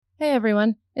Hey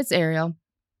everyone, it's Ariel.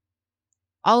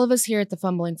 All of us here at the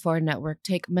Fumbling Forward Network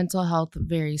take mental health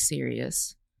very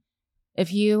serious.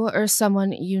 If you or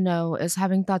someone you know is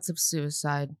having thoughts of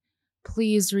suicide,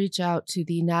 please reach out to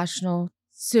the National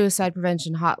Suicide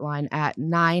Prevention Hotline at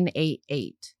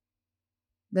 988.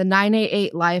 The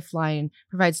 988 Lifeline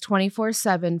provides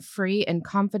 24/7 free and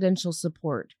confidential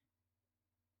support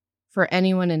for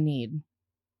anyone in need.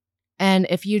 And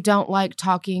if you don't like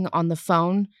talking on the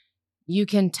phone, you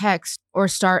can text or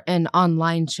start an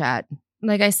online chat.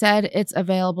 Like I said, it's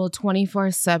available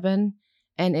 24/7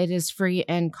 and it is free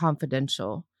and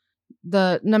confidential.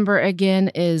 The number again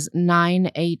is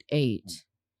 988.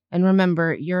 And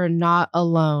remember, you're not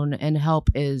alone and help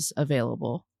is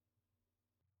available.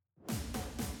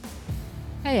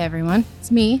 Hey everyone,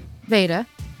 it's me, Veda,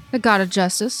 the God of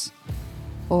Justice.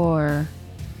 Or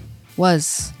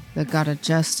was the God of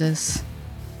Justice.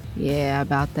 Yeah,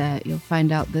 about that. You'll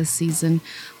find out this season.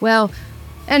 Well,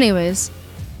 anyways,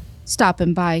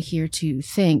 stopping by here to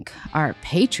thank our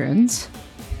patrons.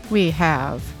 We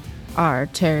have our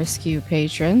Terrasque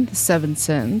patron, the Seven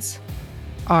Sins,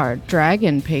 our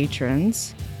Dragon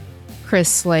patrons, Chris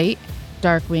Slate,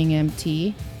 Darkwing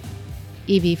MT,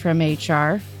 Evie from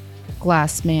HR,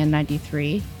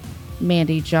 Glassman93,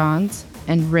 Mandy Johns,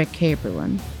 and Rick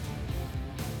Haberlin.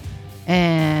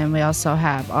 And we also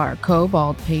have our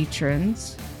Kobold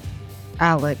patrons,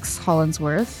 Alex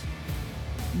Hollinsworth,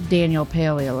 Daniel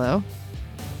Paleolo,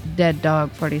 Dead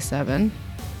Dog 47,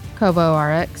 Kobo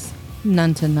RX,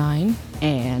 Nunta9,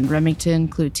 and Remington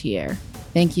Cloutier.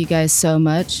 Thank you guys so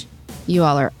much. You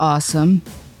all are awesome.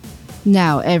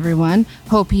 Now, everyone,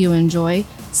 hope you enjoy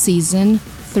Season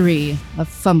 3 of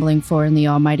Fumbling Forward in the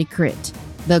Almighty Crit,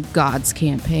 the Gods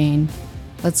Campaign.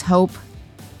 Let's hope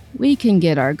we can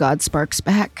get our God Sparks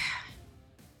back.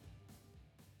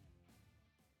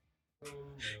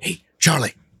 Hey,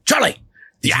 Charlie! Did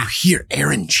you hear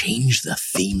Aaron change the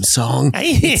theme song?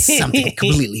 It's something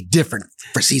completely different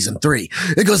for Season 3.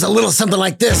 It goes a little something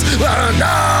like this.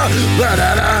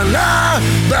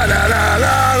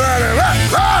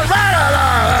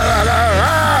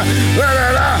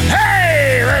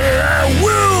 Hey!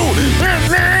 Woo!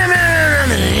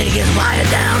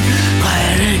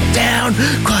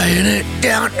 Quiet it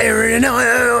down. Aaron,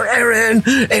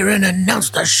 announce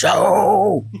the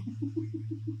show.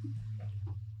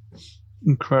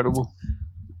 Incredible.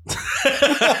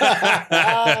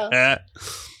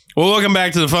 Well, welcome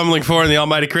back to the Fumbling Forward in the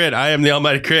Almighty Crit. I am the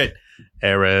Almighty Crit,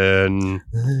 Aaron.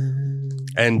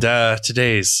 And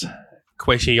today's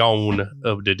question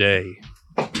of the day.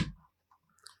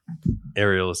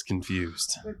 Ariel is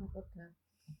confused.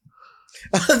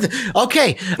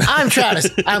 Okay, I'm Travis.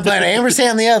 I'm playing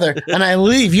Ampersand the other, and I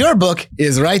believe your book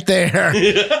is right there.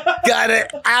 Got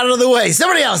it out of the way.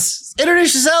 Somebody else,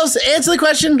 introduce yourselves, answer the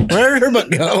question. Where did her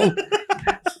book go?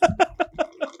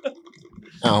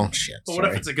 Oh, shit. But what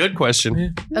if it's a good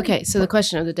question? Okay, so the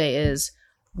question of the day is,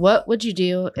 what would you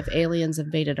do if aliens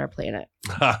invaded our planet?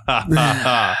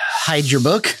 Hide your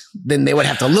book. Then they would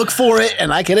have to look for it,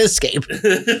 and I could escape.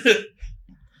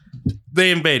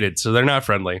 They invaded, so they're not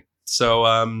friendly. So,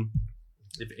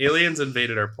 if aliens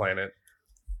invaded our planet,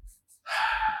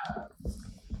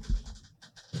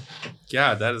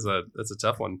 God, that's a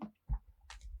tough one.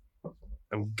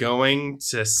 I'm going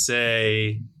to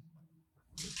say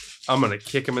I'm going to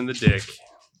kick him in the dick.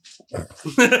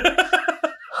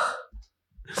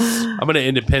 I'm going to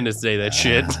Independence Day that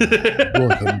shit.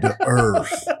 Welcome to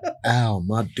Earth. Ow,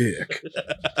 my dick.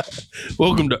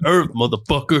 Welcome to Earth,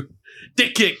 motherfucker.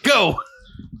 Dick kick, go.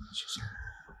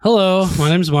 Hello, my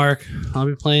name's Mark. I'll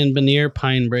be playing Benir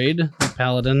Pinebraid, the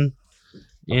Paladin.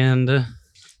 And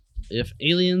if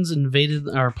aliens invaded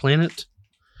our planet,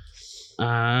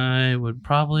 I would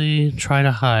probably try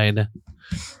to hide.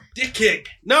 Dick kick.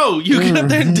 No, you get up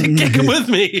there and dick kick him with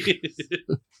me.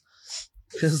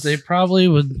 Because they probably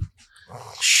would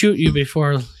shoot you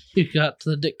before you got to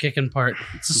the dick kicking part.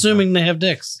 It's assuming they have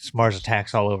dicks. It's Mars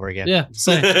Attacks all over again. Yeah,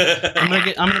 so I'm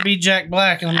gonna be Jack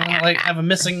Black, and I'm gonna like have a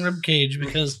missing rib cage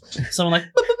because someone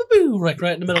like boo, boo, boo, boo,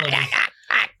 right in the middle of it.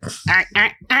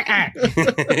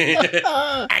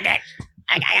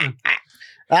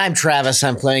 I'm Travis.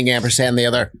 I'm playing Ampersand the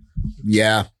other.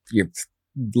 Yeah, your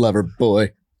lover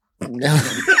boy.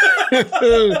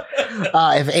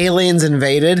 If aliens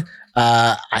invaded,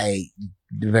 the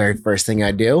very first thing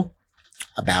I do,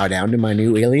 I bow down to my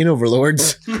new alien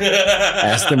overlords,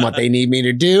 ask them what they need me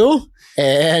to do,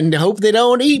 and hope they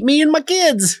don't eat me and my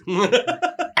kids.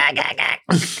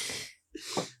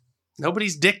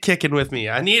 Nobody's dick kicking with me.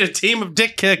 I need a team of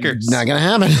dick kickers. Not gonna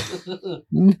happen.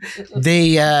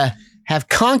 They have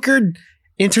conquered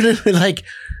internet, like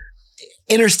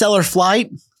interstellar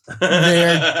flight.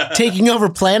 They're taking over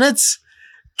planets.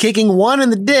 Kicking one in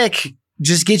the dick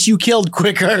just gets you killed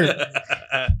quicker.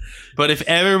 But if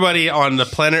everybody on the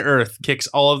planet Earth kicks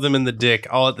all of them in the dick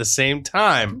all at the same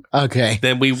time, Okay.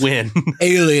 then we win.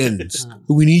 Aliens,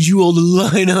 we need you all to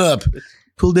line up.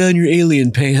 Pull down your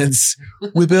alien pants.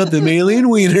 Whip out them alien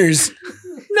wieners.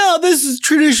 No, this is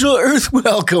traditional Earth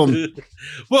welcome.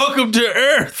 Welcome to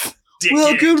Earth. Dickhead.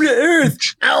 Welcome to Earth.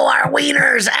 Oh, our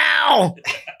wieners. Ow.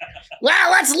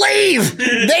 Well, let's leave.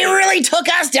 They really took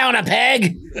us down a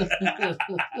peg.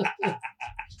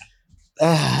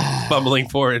 Bumbling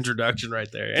for introduction right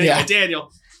there. Anyway, Yeah.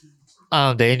 Daniel.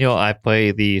 I'm Daniel. I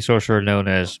play the sorcerer known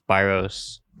as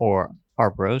Byros or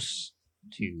Arbros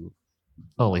to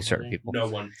only certain people. No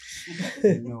one.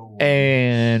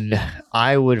 And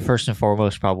I would first and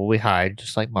foremost probably hide,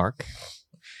 just like Mark.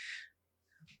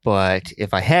 But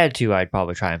if I had to, I'd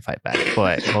probably try and fight back.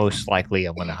 But most likely,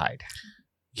 I'm going to hide.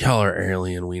 Y'all are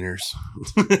alien wieners.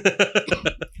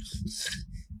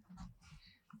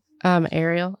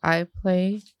 Ariel, I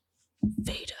play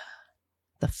Veda,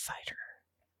 the fighter.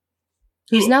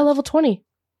 He's now level 20.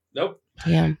 Nope.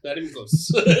 Damn. Not even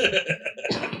close.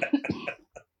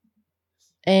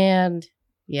 And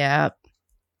yeah,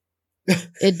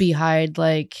 it'd be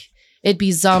it'd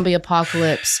be zombie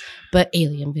apocalypse, but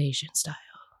alien invasion style.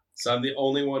 So I'm the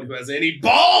only one who has any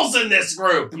balls in this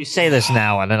group. You say this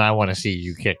now, and then I want to see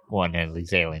you kick one of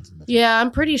these aliens in the Yeah, I'm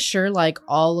pretty sure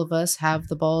all of us have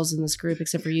the balls in this group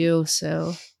except for you.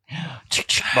 So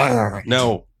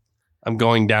No, I'm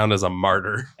going down as a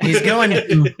martyr. He's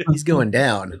going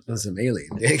down on some alien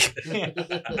dick.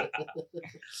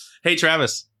 Hey,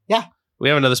 Travis. Yeah. We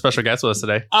have another special guest with us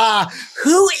today.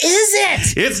 Who is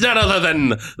it? It's none other than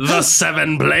the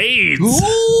Seven Blades.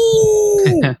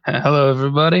 Ooh. Hello,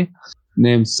 everybody.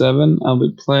 Name's Seven. I'll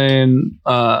be playing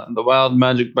the Wild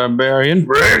Magic Barbarian,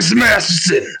 Rex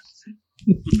Masterson.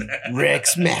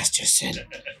 Rex Masterson,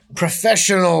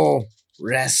 professional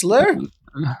wrestler.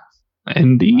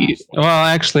 Indeed. Well,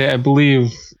 actually, I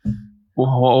believe.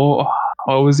 What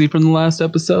was he from the last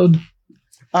episode?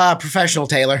 Professional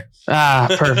tailor. Ah,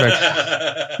 perfect.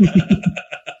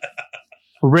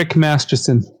 Rick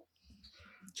Masterson.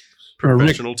 Or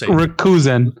Professional tailor. Rick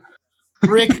Kuzan.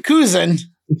 Rick Kuzan,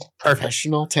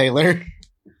 professional tailor.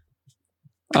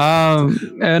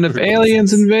 And if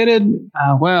aliens invaded,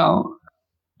 well,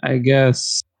 I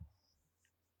guess.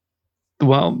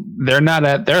 Well, they're not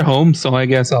at their home, so I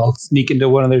guess I'll sneak into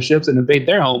one of their ships and invade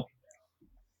their home.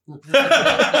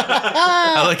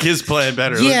 I like his plan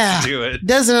better. Yeah. Let's do it.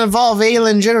 Doesn't involve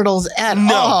alien genitals at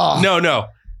all. No.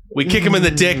 We kick him in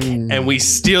the dick and we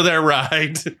steal their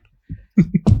ride.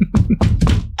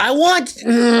 I want.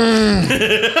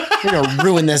 You're gonna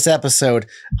ruin this episode.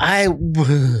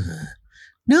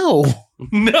 No.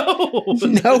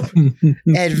 No.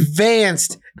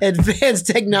 Advanced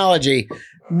technology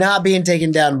not being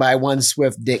taken down by one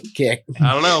swift dick kick.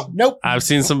 I don't know. Nope. I've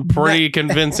seen some pretty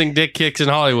convincing dick kicks in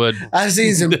Hollywood. I've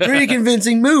seen some pretty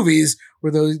convincing movies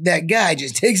where that guy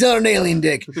just takes out an alien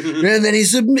dick and then he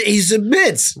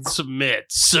submits. Submit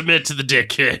to the dick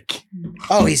kick.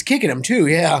 Oh, he's kicking him too.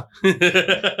 Yeah,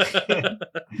 it's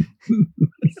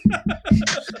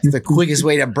the quickest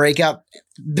way to break out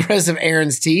the rest of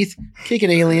Aaron's teeth. Kick an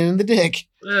alien in the dick.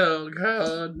 Oh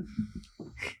God.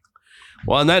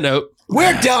 Well, on that note,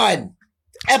 We're done.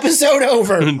 Episode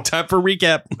over. time for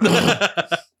recap.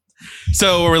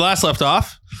 So where we last left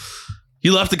off,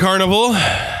 you left the carnival.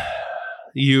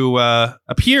 You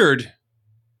appeared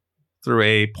through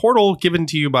a portal given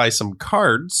to you by some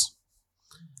cards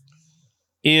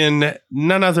in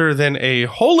none other than a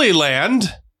holy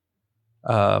land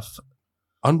of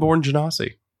unborn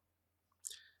genasi.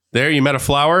 There you met a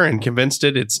flower and convinced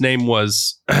it its name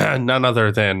was none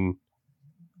other than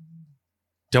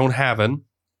Don't Haven.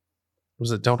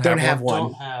 Was it Don't Have? Don't have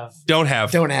one. Don't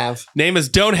Have. Don't have. Name is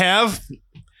Don't Have.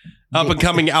 Up and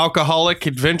coming alcoholic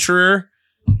adventurer,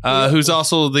 who's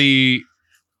also the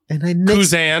And I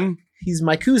mixed. Kuzan. He's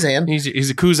my Kuzan. He's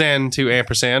a Kuzan to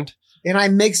ampersand. And I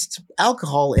mixed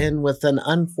alcohol in with an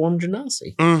unformed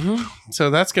genasi. Mm-hmm. So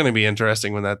that's going to be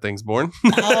interesting when that thing's born.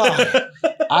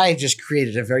 I just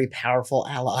created a very powerful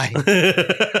ally.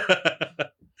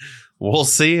 We'll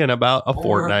see in about a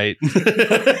fortnight. he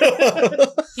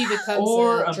becomes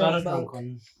Or a about drunk a drunk monk.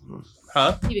 one.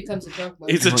 Huh? He becomes a drunk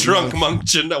monk. He's a drunk monk,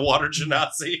 a water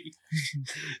genasi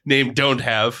named Don't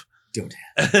Have. Don't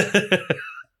have.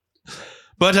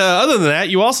 But other than that,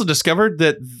 you also discovered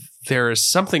that there is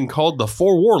something called the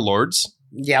Four Warlords,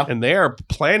 Yeah. and they are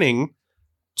planning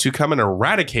to come and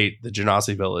eradicate the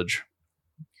Genasi village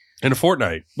in a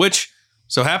fortnight, which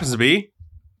so happens to be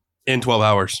in 12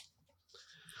 hours.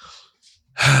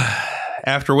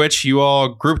 after which you all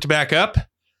grouped back up,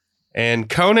 and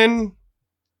Conan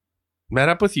met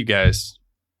up with you guys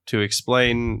to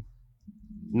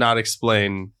not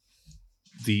explain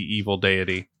the evil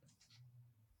deity.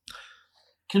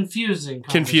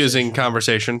 Confusing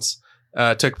conversations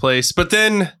took place. But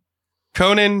then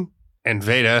Conan and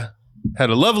Veda had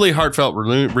a lovely, heartfelt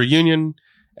reunion,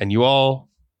 and you all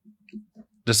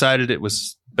decided it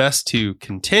was best to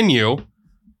continue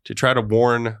to try to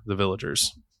warn the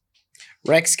villagers.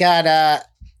 Rex got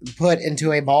put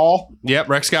into a ball. Yep,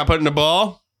 Rex got put in a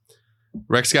ball.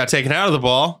 Rex got taken out of the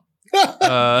ball.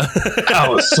 That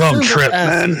was some trip,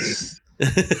 man.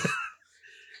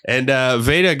 And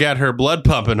Veda got her blood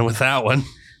pumping with that one.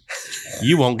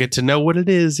 You won't get to know what it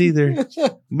is either.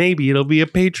 Maybe it'll be a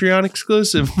Patreon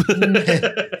exclusive.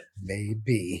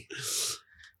 Maybe.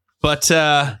 But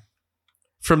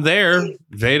from there,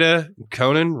 Veda and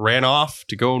Conan ran off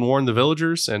to go and warn the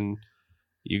villagers, and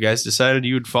you guys decided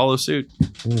you would follow suit.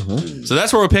 Mm-hmm. So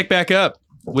that's where we'll pick back up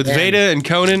with Veda and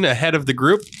Conan ahead of the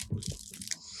group.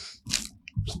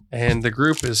 And the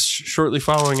group is shortly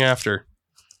following after.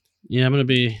 Yeah, I'm going to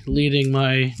be leading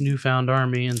my newfound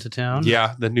army into town.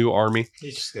 Yeah, the new army.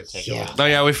 He's just gonna take Yeah. it. Oh,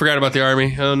 yeah, we forgot about the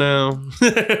army. Oh, no.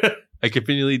 I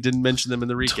conveniently didn't mention them in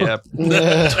the recap.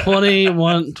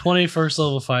 20 first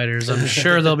level fighters. I'm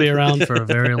sure they'll be around for a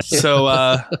very long time. So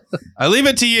I leave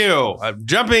it to you. I'm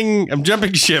jumping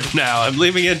ship now. I'm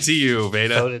leaving it to you,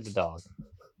 Veda. So did the dog.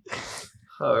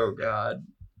 Oh, God.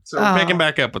 So we're picking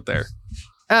back up with there.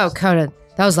 Oh, Conan,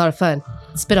 that was a lot of fun.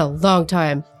 It's been a long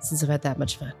time since I've had that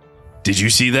much fun. Did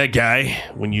you see that guy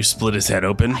when you split his head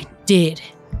open? Did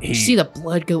you see the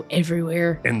blood go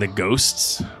everywhere? And the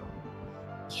ghosts?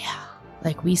 Yeah,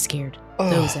 like we scared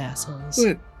those assholes.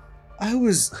 But I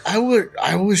wish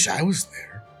I was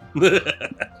there.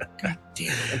 God damn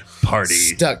it. Party.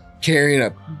 Stuck carrying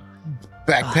a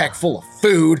backpack full of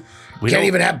food. Can't don't-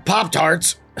 even have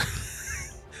Pop-Tarts.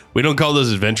 We don't call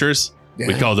those adventures. We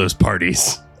Yeah. call those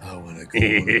parties. I want to go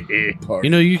on a party. You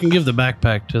know, you can give the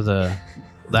backpack to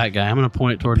that guy. I'm going to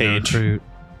point toward Page. the recruit.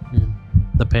 Yeah.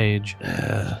 The page.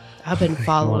 I've been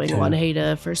following to.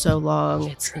 Juanita for so long.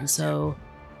 It's been so.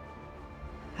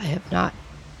 I have not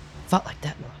felt like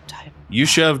that in a long time. You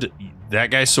shoved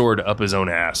that guy's sword up his own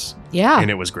ass, Yeah,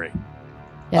 and it was great.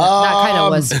 yeah that kind of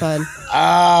Um, was fun.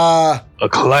 A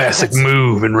classic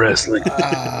move in wrestling.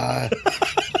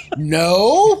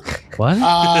 No. What?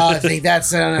 I think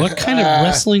that's What kind of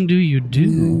wrestling do you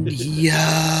do?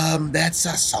 That's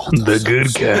assault. The of good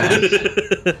some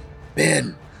sort. kind.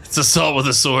 Ben, It's assault with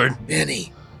a sword.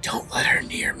 Benny, don't let her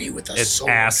near me with a It's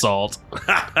sword. assault.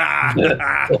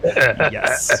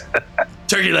 Yes.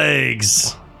 Turkey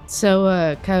legs.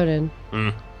 So, Conan.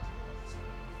 Mm.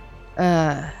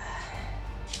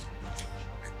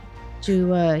 Did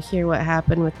you hear what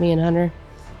happened with me and Hunter?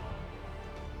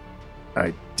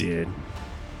 I did.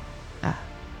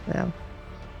 Well,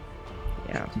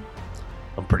 yeah.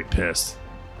 I'm pretty pissed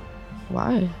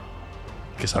Why?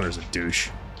 because Hunter's a douche.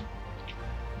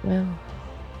 Well,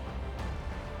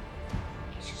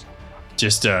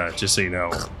 Just so you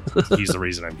know, he's the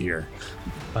reason I'm here.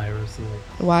 Virus.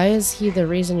 why is he the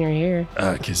reason you're here?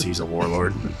 Because he's a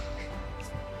warlord.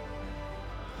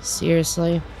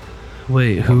 Seriously?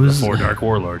 Wait, One who of is the 4 dark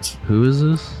warlords. who is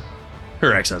this?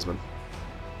 Her ex-husband.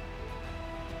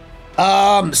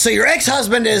 So your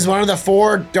ex-husband is one of the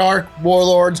 4 dark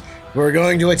warlords who are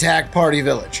going to attack Party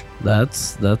Village.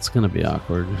 That's gonna be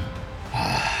awkward.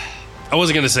 I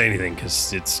wasn't going to say anything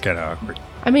because it's kind of awkward.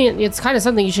 I mean, it's kind of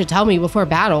something you should tell me before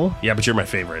battle. Yeah, but you're my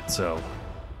favorite, so...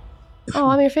 Oh,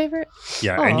 I'm your favorite?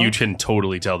 Yeah, and Aw. you can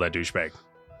totally tell that douchebag.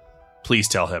 Please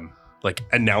tell him. Like,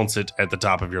 announce it at the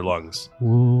top of your lungs.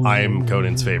 I am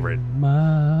Conan's favorite.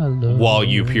 My love. While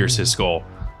you pierce his skull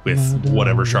with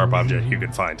whatever sharp object you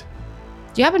can find.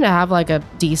 Do you happen to have like a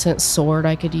decent sword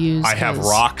I could use? I have 'Cause-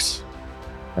 rocks.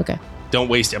 Okay. Don't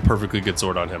waste a perfectly good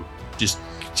sword on him. Just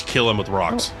kill him with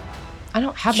rocks. I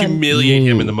don't have my. Humiliate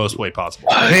him in the most way possible.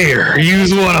 Here,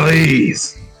 use one of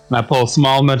these. And I pull a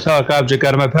small metallic object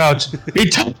out of my pouch.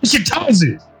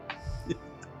 Itachi!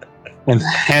 And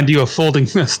hand you a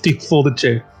steel folded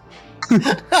chair.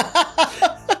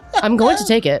 I'm going to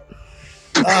take it.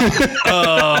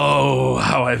 Oh,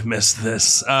 how I've missed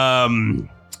this.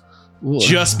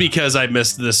 Just because I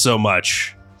missed this so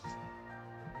much,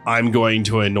 I'm going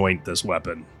to anoint this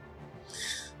weapon.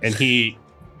 And he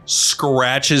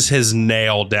scratches his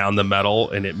nail down the metal,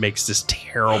 and it makes this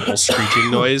terrible screeching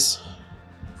noise.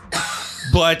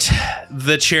 But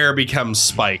the chair becomes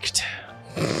spiked.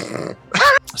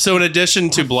 So in addition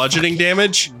to bludgeoning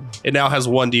damage, it now has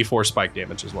 1d4 spike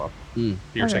damage as well. Mm.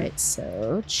 Piercing. All right,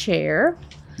 so chair.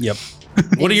 Yep.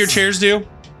 What do your chairs do?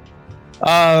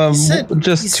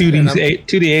 Just he's 2d8.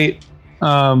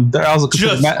 2d8. They're also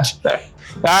considered Just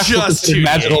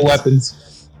magical 2d8.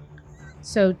 weapons.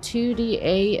 So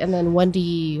 2d8 and then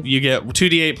 1d. You get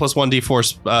 2d8 plus 1d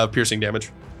force piercing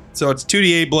damage. So it's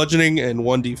 2d8 bludgeoning and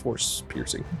 1d force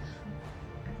piercing.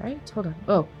 Right? Hold on.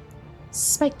 Oh,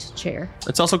 spiked chair.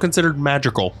 It's also considered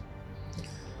magical.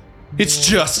 It's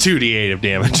just 2d8 of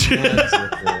damage.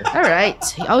 All right.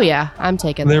 Oh yeah, I'm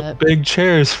taking They're that. big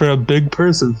chairs for a big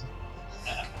person.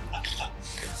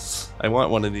 I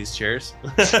want one of these chairs.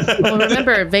 Well,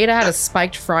 remember, Veda had a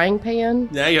spiked frying pan,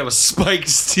 Now you have a spiked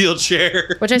steel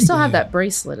chair. which I still have that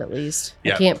bracelet at least.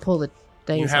 Yeah. I can't pull the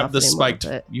things You have off the anymore, spiked.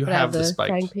 but- You but I have the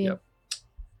frying spiked. pan.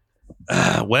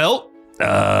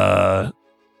 Yep.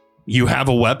 You have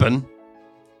a weapon,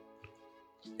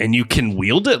 and you can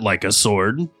wield it like a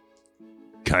sword,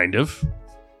 kind of. I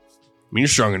mean, you're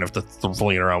strong enough to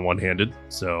fling it around one-handed.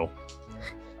 So,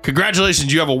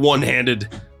 congratulations, you have a one-handed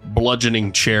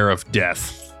bludgeoning chair of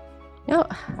death. You know,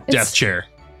 Death chair.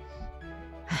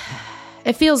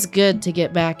 It feels good to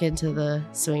get back into the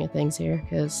swing of things here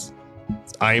because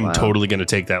I am Wow. totally going to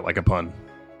take that like a pun.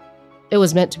 it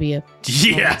was meant to be a.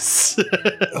 Yes.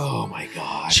 Oh my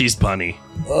god. She's punny.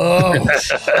 Oh.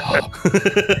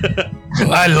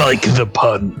 I like the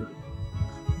pun.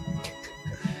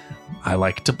 I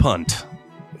like to punt.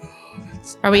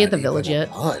 Are we at the Not village even a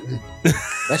yet? pun.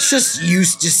 That's just you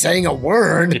just saying a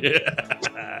word.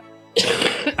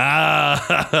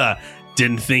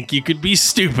 Didn't think you could be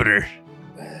stupider.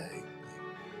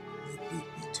 Beat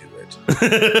me to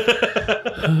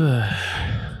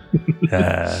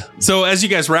it. So as you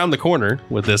guys round the corner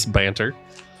with this banter,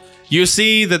 you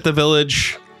see that the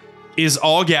village is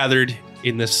all gathered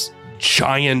in this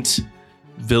giant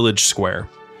village square.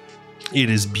 It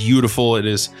is beautiful. It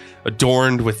is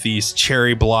adorned with these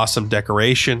cherry blossom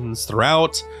decorations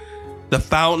throughout. The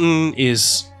fountain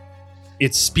it's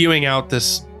spewing out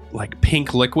this like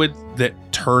pink liquid that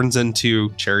turns into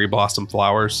cherry blossom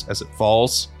flowers as it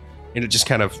falls, and it just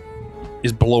kind of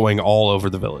is blowing all over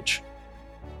the village.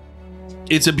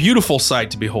 It's a beautiful sight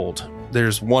to behold.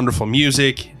 There's wonderful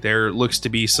music. There looks to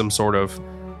be some sort of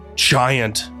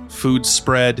giant food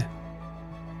spread.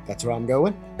 That's where I'm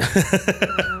going.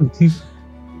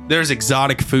 There's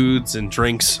exotic foods and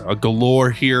drinks galore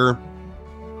here.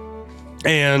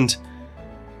 And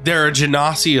there are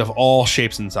genasi of all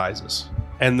shapes and sizes.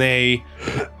 And they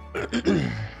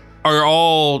are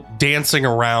all dancing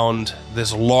around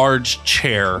this large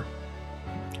chair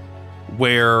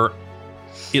where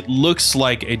it looks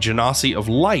like a genasi of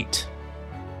light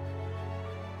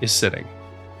is sitting.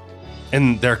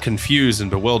 And they're confused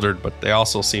and bewildered, but they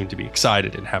also seem to be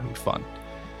excited and having fun.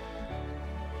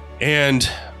 And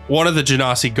one of the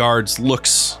genasi guards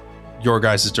looks your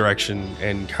guys' direction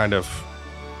and kind of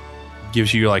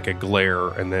gives you like a glare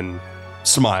and then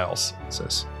smiles and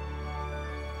says,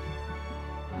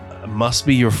 "Must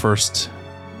be your first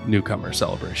newcomer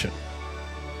celebration."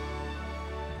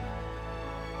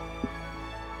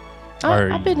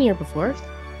 Are I've been here before.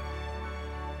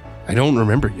 I don't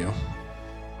remember you.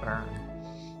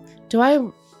 Do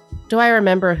I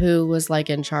remember who was like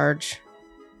in charge?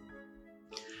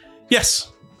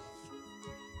 Yes,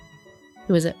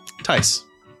 Who is it? Tice.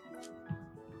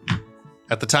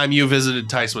 At the time you visited,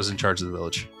 Tice was in charge of the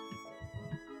village.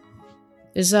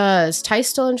 Is Tice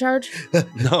still in charge?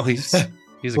 No, he's a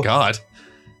god.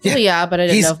 Yeah, Well, yeah, but I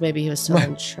didn't he's- know if maybe he was still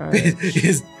in charge.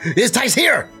 Is Tice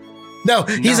here? No,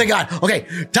 he's a god. Okay,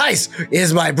 Tice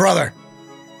is my brother.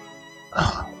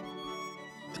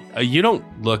 You don't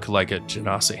look like a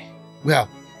genasi. Well,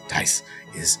 Tice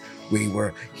is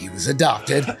he was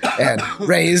adopted and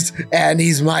raised, and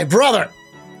he's my brother.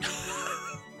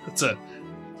 That's a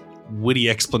witty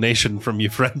explanation from you,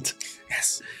 friend.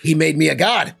 Yes, he made me a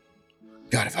god.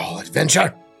 God of all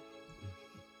adventure.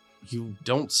 You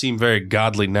don't seem very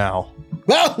godly now.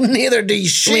 Well, neither does We've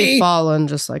she. fallen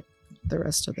just like the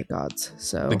rest of the gods.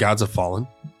 So The gods have fallen.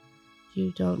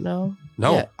 you don't know?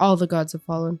 No, Yeah, all the gods have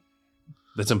fallen.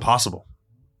 that's impossible.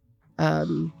 I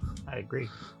agree.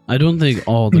 I don't think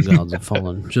all the gods have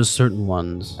fallen, just certain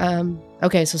ones.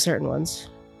 Okay, so certain ones.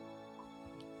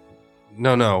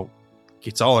 No.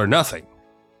 It's all or nothing.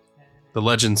 The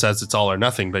legend says it's all or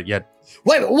nothing, but yet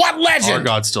Wait, what our legend?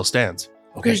 god still stands.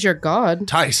 Okay, Who's your god?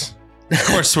 Tice. Of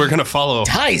course, we're going to follow.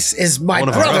 Tice is my One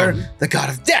of our brother, own. the god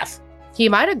of death. He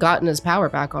might have gotten his power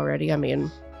back already. I mean,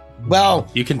 Well,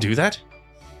 You can do that?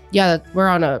 yeah, we're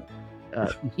on a.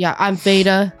 Yeah, I'm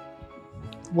Veda.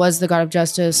 Was the god of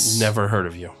justice. Never heard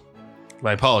of you.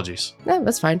 My apologies. Yeah,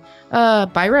 that's fine.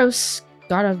 Byros,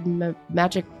 god of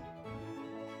magic.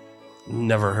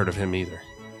 Never heard of him either.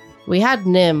 We had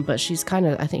Nim, but she's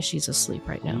I think she's asleep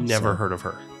right now. Never so. heard of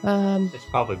her. It's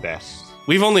probably best.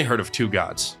 We've only heard of 2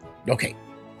 gods. Okay.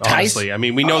 Honestly, I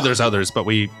mean, we know there's others, but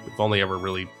we've only ever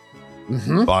really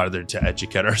Mm-hmm. bothered to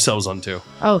educate ourselves on 2.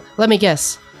 Oh, let me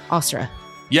guess. Ostra.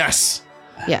 Yes.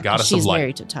 Yeah, Goddess she's of light.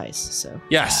 married to Tice, so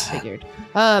Yes. figured.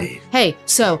 Hey,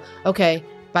 so, okay,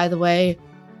 by the way,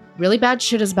 really bad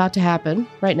shit is about to happen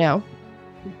right now.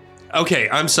 Okay,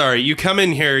 I'm sorry. You come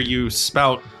in here, you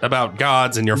spout about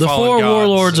gods and your The fallen 4 gods.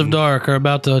 warlords of and- Dark are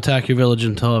about to attack your village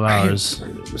in 12 hours.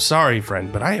 Sorry,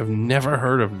 friend, but I have never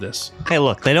heard of this. Hey,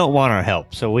 look, they don't want our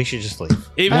help, so we should just leave.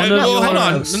 One of Well, hold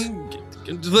on. yours-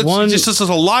 There's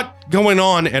a lot going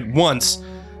on at once.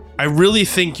 I really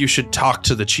think you should talk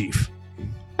to the chief,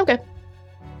 Okay.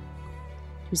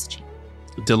 Who's the chief?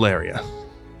 Delaria.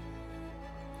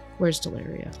 Where's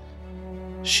Delaria?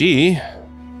 She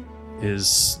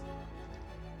is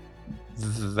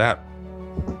that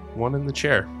one in the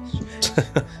chair,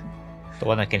 The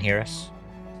one that can hear us.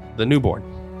 the newborn.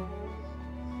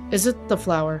 Is it the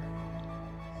flower?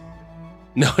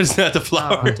 No, it's not the Oh,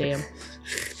 flower. damn.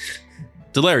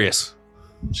 Delarius.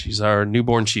 She's our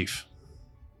newborn chief.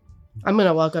 I'm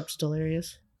gonna walk up to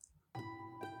Delirious.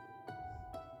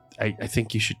 I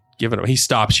think you should give it a... He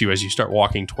stops you as you start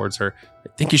walking towards her. I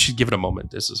think you should give it a moment.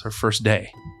 This is her first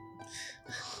day.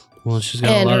 Well, she's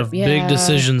got And a lot her- of big yeah.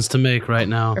 decisions to make right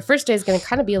now. Her first day is gonna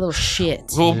kind of be a little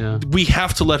shit. Well, Yeah. we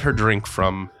have to let her drink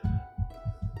from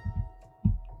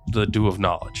the dew of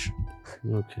knowledge.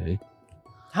 Okay.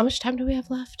 How much time do we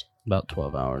have left? About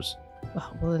 12 hours. Oh,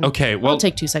 well, then Okay, well, it'll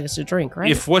take 2 seconds to drink,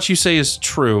 right? if what you say is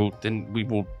true, then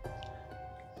we'll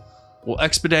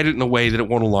expedite it in a way that it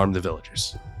won't alarm the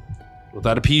villagers. Will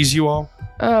that appease you all?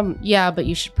 Yeah, but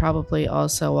you should probably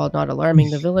also, while not alarming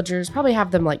the villagers, probably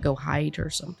have them like go hide or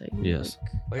something. Yes.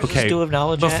 Where's Okay, this dew of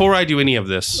knowledge at? Before I do any of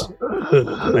this,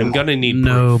 I'm gonna need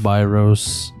No, proof.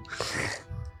 Byros.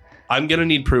 I'm gonna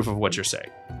need proof of what you're saying.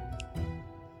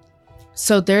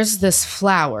 So there's this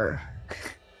flower.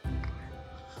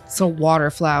 It's a water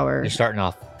flower. You're starting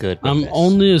off good. With I'm this.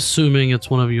 only assuming it's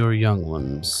one of your young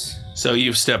ones. So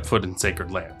you've stepped foot in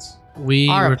sacred lands. We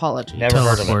Our were apology. Never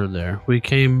heard of it. teleported there. We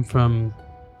came from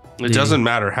It doesn't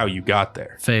matter how you got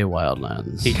there. Fey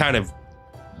Wildlands. He kind of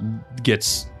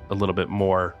gets a little bit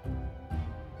more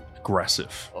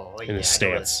aggressive Oh, in his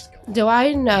stance. Would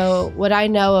I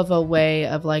know of a way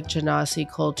of like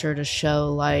Genasi culture to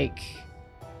show like,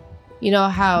 you know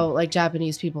how like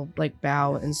Japanese people like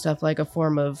bow and stuff, like a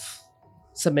form of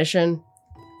submission?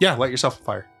 Yeah, light yourself on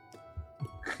fire.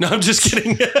 No, I'm just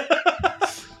kidding.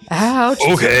 Ouch.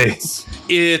 Okay.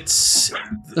 It's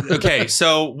okay.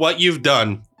 So what you've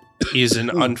done is an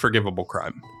unforgivable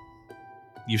crime.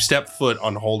 You've stepped foot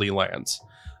on holy lands,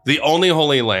 the only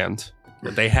holy land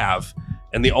that they have,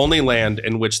 and the only land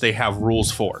in which they have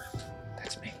rules for.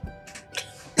 That's me.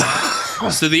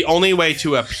 So the only way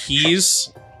to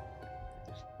appease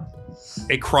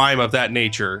a crime of that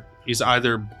nature is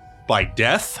either by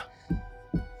death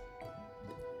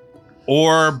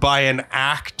or by an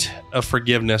act of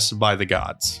forgiveness by the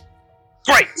gods.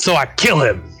 Great. So I kill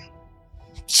him.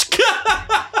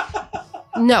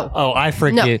 No. Oh, I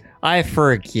forgive. I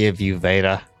forgive you,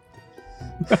 Veda.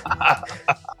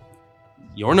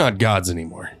 You're not gods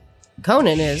anymore.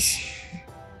 Conan is.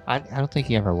 I don't think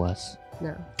he ever was.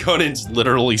 No. Conan's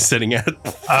literally sitting at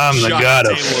I'm the Shut god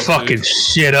the of table of fucking food.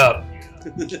 shit up.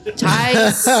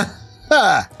 Tice,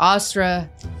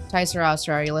 Tice or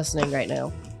Ostra, are you listening right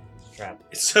now?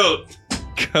 So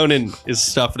Conan is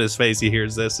stuffing his face. He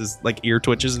hears this, his like ear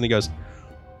twitches, and he goes,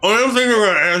 "I don't think you're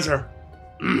gonna answer."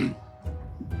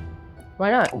 Why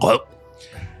not? Well,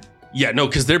 yeah, no,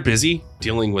 because they're busy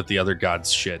dealing with the other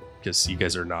gods' shit. Because you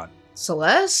guys are not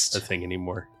Celeste? a thing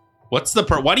anymore. What's the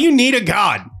why do you need a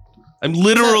god? I'm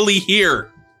literally here.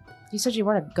 You said you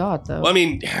weren't a god, though. Well, I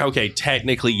mean, okay,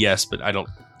 technically yes, but I don't.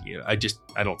 You know, I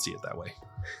don't see it that way.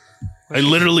 I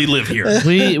literally live here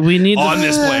we need on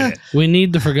this planet. we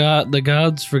need the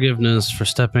god's forgiveness for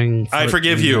stepping. I foot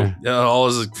forgive in you. there. All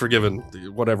is forgiven.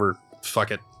 Whatever.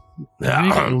 Fuck it. Can we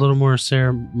get a little more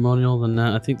ceremonial than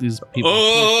that? I think these people.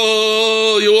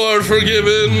 Oh, you are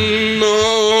forgiven.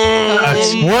 Oh.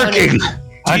 That's working.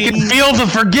 I can feel the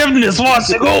forgiveness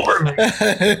washing over me.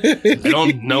 I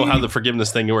don't know how the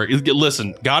forgiveness thing works.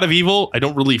 Listen, God of Evil, I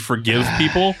don't really forgive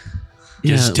people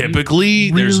because Yeah,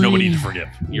 typically there's really- nobody to forgive.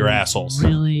 You're assholes.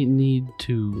 Really need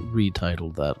to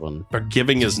retitle that one.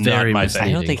 Forgiving is Very not my I misleading.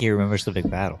 thing. don't think he remembers the big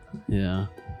battle. Yeah.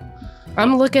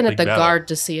 I'm looking at Big the battle. guard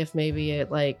to see if maybe it,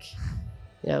 like,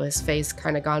 his face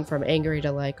kind of gone from angry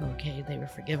to like, okay, they were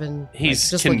forgiven. He's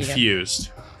just looking at- confused.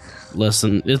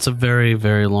 Listen, it's a very,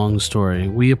 very long story.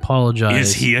 We apologize.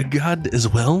 Is he a god as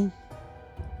well?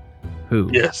 Who?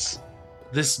 Yes.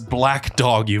 This black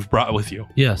dog you've brought with you.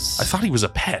 Yes. I thought he was a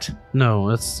pet. No,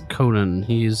 that's Conan.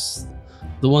 He's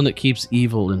the one that keeps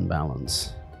evil in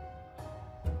balance.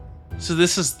 So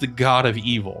this is the god of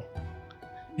evil.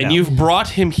 And No. you've brought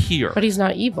him here. But he's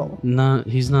not evil.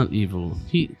 He's not evil.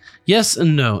 Yes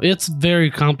and no. It's very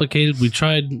complicated. We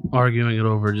tried arguing it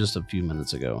over just a few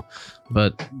minutes ago,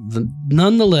 but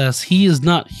nonetheless, he is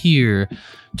not here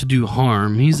to do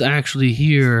harm. He's actually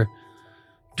here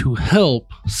to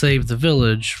help save the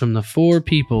village from the 4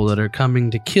 people that are coming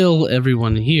to kill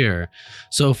everyone here.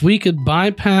 So if we could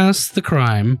bypass the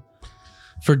crime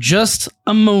for just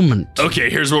a moment. Okay,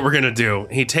 here's what we're going to do.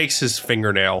 He takes his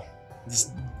fingernail, this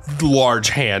large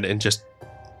hand, and just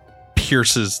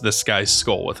pierces this guy's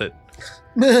skull with it.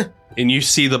 And you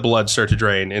see the blood start to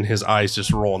drain, and his eyes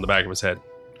just roll in the back of his head.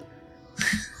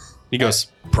 He goes,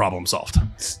 problem solved.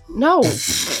 No.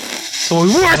 So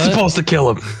we were supposed to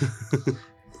kill him.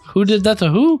 Who did that to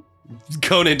who?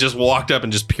 Conan just walked up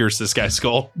and just pierced this guy's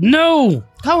skull. No!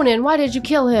 Conan, why did you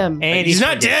kill him? And He's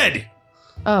not dead.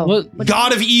 Oh. What?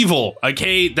 God of evil.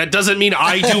 Okay, that doesn't mean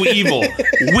I do evil.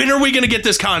 When are we going to get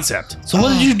this concept? So what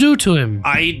did you do to him?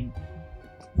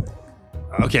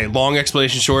 Okay, long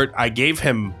explanation short. I gave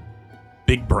him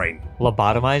big brain.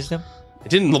 Lobotomized him? I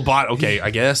didn't okay,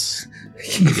 I guess.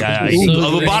 Yeah, I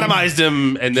lobotomized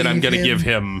him, and then I'm going to give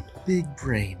him, Big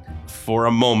brain. for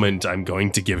a moment, I'm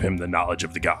going to give him the knowledge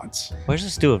of the gods. Where's the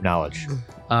stew of knowledge?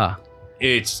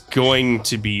 It's going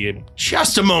to be in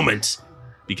just a moment,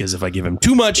 because if I give him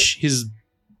too much, his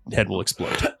head will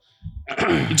explode.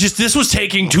 This was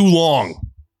taking too long.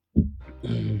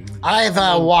 I've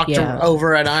walked Yeah.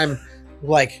 over and I'm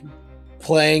like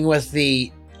playing with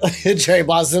the cherry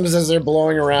blossoms as they're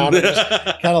blowing around, and just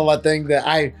kind of letting that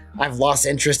I've lost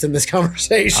interest in this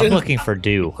conversation. I'm looking for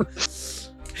dew.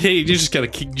 Hey, you just gotta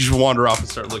just wander off and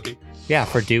start looking. Yeah,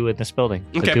 for dew in this building.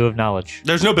 The Okay. dew of knowledge.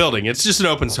 There's no building. It's just an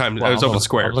open time. Well, it's open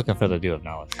square. I'm looking for the dew of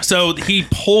knowledge. So he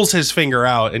pulls his finger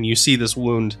out, and you see this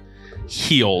wound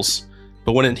heals.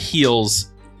 But when it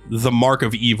heals, the mark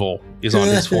of evil is on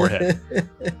his forehead.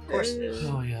 Oh,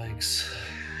 yikes.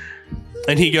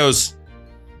 And he goes,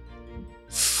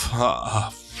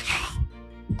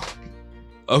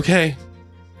 okay.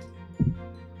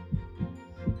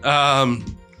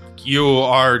 You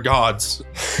are gods,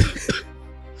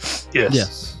 Yes.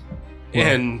 Yes.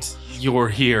 and you're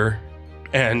here,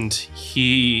 and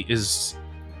he is.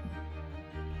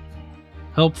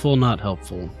 Helpful, not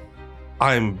helpful.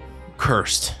 I'm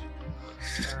cursed.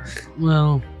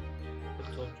 Well,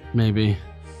 maybe.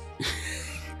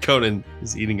 Conan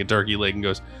is eating a turkey leg and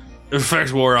goes, the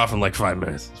effects wore off in like 5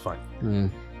 minutes. It's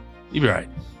fine. You'll be right.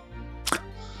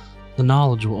 The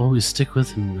knowledge will always stick with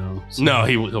him, though. so- No,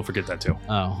 he'll forget that too.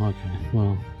 Oh, okay.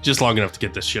 Well, Just long enough to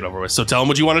get this shit over with. So tell him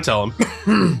what you want to tell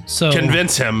him. so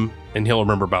Convince him, and he'll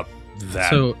remember about that.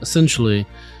 So essentially,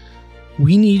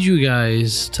 we need you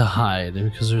guys to hide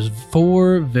because there's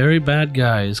 4 very bad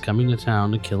guys coming to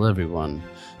town to kill everyone.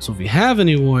 So if you have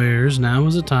any warriors, now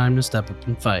is the time to step up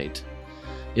and fight.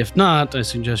 If not, I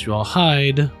suggest you all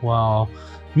hide while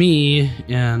me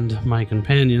and my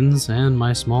companions and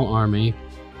my small army.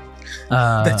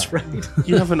 That's right.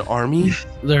 you have an army?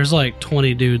 There's like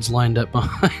 20 dudes lined up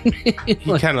behind me.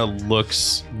 He kind of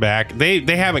looks back. They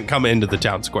haven't come into the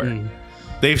town square. Mm.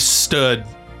 They've stood.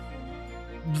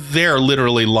 They're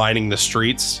literally lining the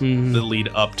streets Mhm. that lead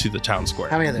up to the town square.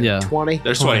 How many are there? Yeah. 20?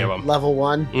 There's 20 of them. Level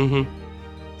 1. Mm-hmm.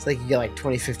 It's like you get like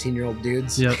 20, 15-year-old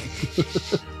dudes. Yep.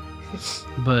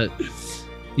 But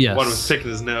yes. One was picking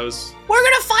his nose. We're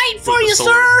gonna fight for with you, the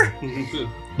sir! sword.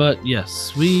 But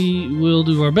yes, we will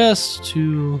do our best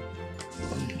to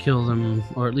kill them,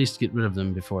 or at least get rid of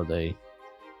them before they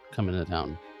come into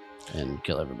town and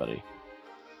kill everybody.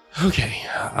 Okay,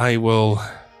 I will.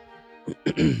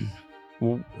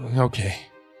 Okay.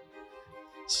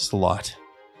 This is a lot.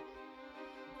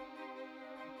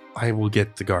 I will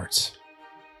get the guards.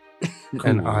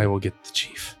 And I will get the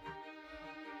chief.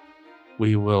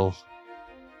 We'll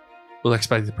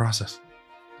expedite the process.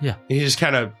 Yeah. He just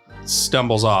kind of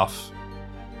stumbles off.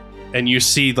 And you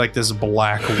see like this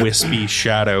black wispy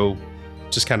shadow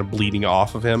just kind of bleeding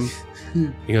off of him.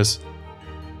 He goes,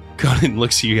 Conan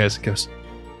looks at you guys and goes,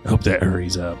 I hope that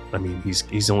hurries up. I mean,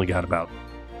 he's only got about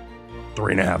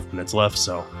 3.5 minutes left,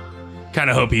 so kind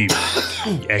of hope he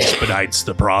expedites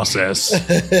the process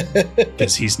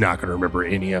because he's not going to remember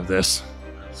any of this.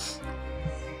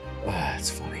 That's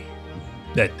funny.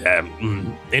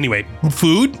 Anyway,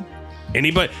 food.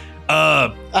 Anybody?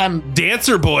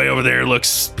 Dancer boy over there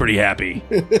looks pretty happy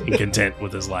and content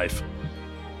with his life.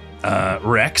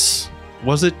 Rex,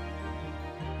 was it?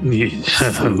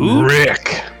 Who?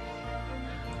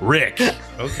 Rick.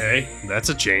 Okay, that's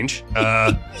a change.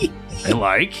 I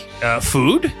like.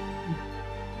 Food?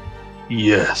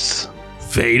 Yes.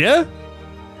 Veda?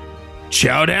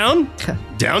 Chowdown?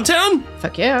 Downtown?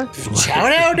 Fuck yeah.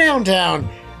 Shout out downtown.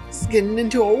 It's getting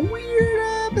into a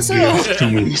weird episode.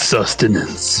 Give me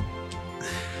sustenance.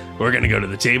 We're gonna go to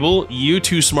the table. You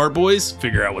two smart boys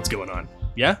figure out what's going on.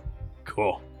 Yeah?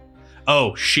 Cool.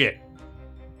 Oh, shit.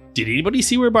 Did anybody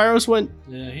see where Byros went?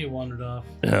 Yeah, he wandered off.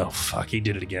 Oh, fuck. He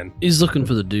did it again. He's looking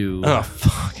for the dew. Oh,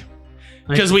 fuck.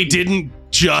 Because we didn't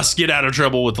just get out of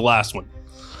trouble with the last one.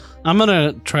 I'm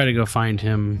gonna try to go find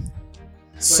him.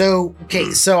 So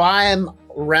I am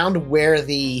around where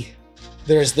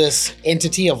there's this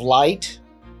entity of light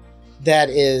that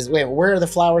is. Wait, where are the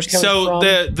flowers coming from?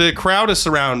 So the crowd is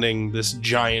surrounding this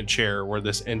giant chair where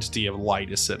this entity of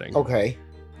light is sitting. Okay.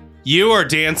 You are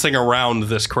dancing around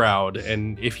this crowd,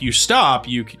 and if you stop,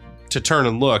 to turn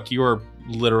and look, you are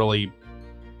literally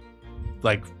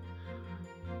like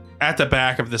at the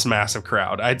back of this massive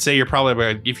crowd. I'd say you're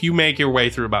probably, if you make your way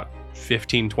through about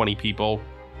 15, 20 people,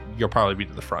 you'll probably be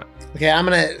to the front. Okay, I'm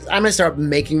gonna start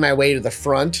making my way to the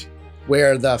front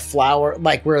where the flower,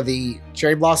 like where the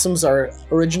cherry blossoms are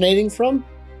originating from.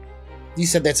 You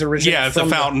said that's originating. Yeah, it's a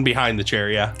fountain behind the chair.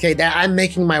 Yeah. Okay, I'm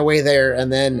making my way there,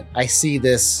 and then I see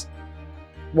this.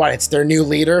 What? It's their new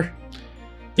leader.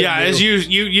 Yeah, as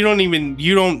you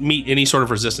don't meet any sort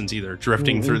of resistance either.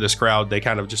 Drifting through this crowd, they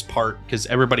kind of just part because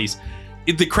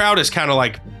the crowd is kind of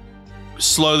like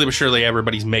slowly but surely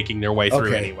everybody's making their way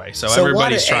through anyway. So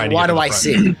everybody's trying to get to the front. What do I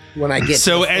see when I get?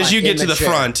 So to as you get to the chair?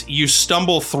 front, you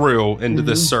stumble through into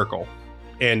this circle,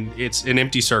 and it's an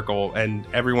empty circle, and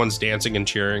everyone's dancing and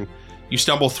cheering. You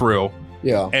stumble through,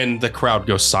 and the crowd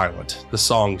goes silent. The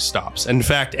song stops. In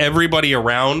fact, everybody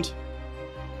around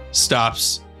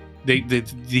stops.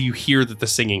 You hear that the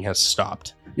singing has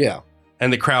stopped. Yeah.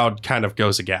 And the crowd kind of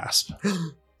goes aghast.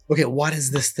 Okay, what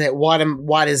is this thing?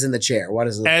 What is in the chair? What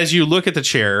is it? As you look at the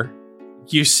chair,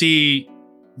 you see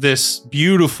this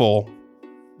beautiful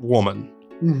woman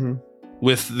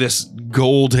with this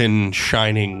golden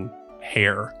shining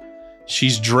hair.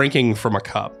 She's drinking from a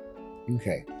cup.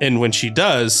 Okay. And when she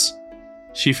does,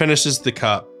 she finishes the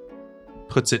cup,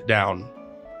 puts it down,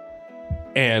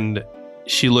 and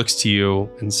she looks to you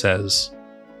and says,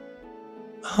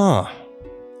 "Huh.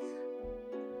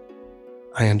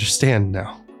 I understand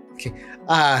now." Okay.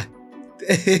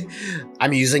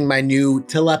 I'm using my new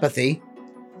telepathy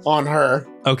on her.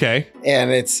 Okay. And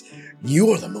it's,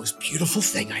 "You are the most beautiful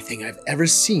thing I think I've ever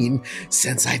seen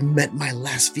since I've met my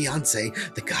last fiance,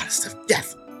 the goddess of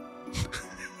death."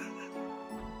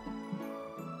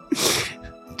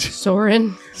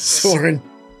 Soren.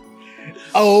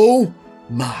 Oh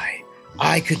my.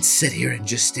 I could sit here and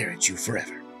just stare at you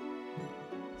forever.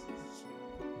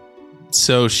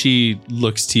 So she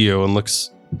looks to you and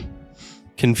looks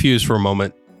confused for a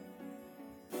moment.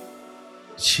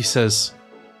 She says,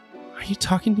 "Are you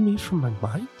talking to me from my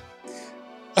mind?"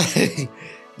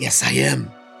 Yes, I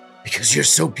am. Because you're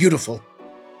so beautiful.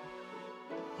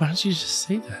 Why don't you just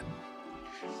say that?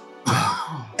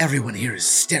 Everyone here is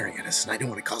staring at us and I don't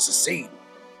want to cause a scene.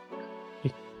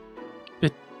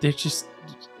 But they're just...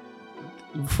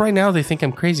 Right now they think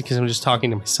I'm crazy because I'm just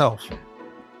talking to myself.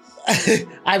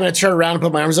 I'm going to turn around and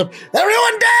put my arms up.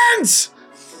 Everyone dance!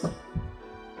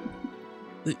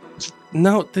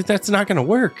 No, that's not going to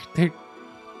work.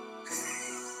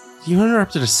 You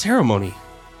interrupted a ceremony.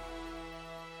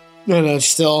 No,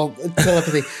 still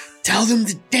telepathy. Tell them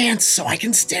to dance so I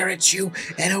can stare at you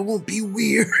and it won't be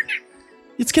weird.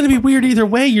 It's going to be weird either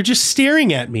way. You're just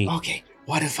staring at me. Okay,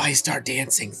 what if I start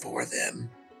dancing for them?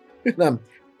 And I'm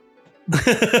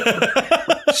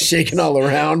shaking all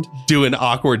around. Doing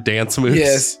awkward dance moves.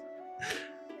 Yes.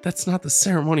 That's not the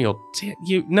ceremonial.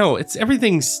 No, it's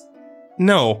everything's.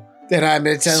 No. Then I'm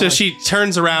going to tell her. So she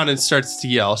turns around and starts to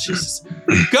yell. She says,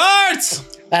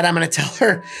 "Guards!" And I'm going to tell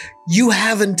her, you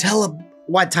have until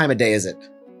what time of day is it?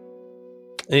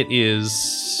 It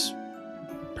is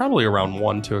probably around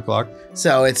 1, 2 o'clock.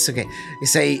 So it's okay. You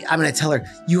say, I'm going to tell her,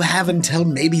 you have until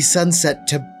maybe sunset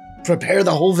to prepare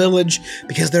the whole village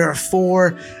because there are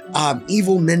 4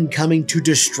 evil men coming to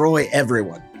destroy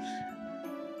everyone.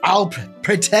 I'll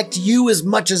protect you as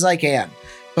much as I can,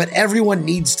 but everyone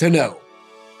needs to know.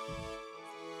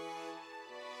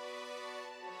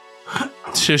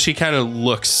 So she kind of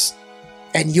looks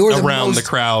and you're around the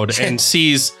crowd and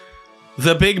sees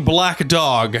the big black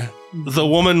dog, the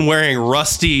woman wearing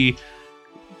rusty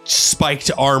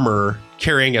spiked armor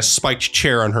carrying a spiked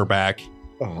chair on her back.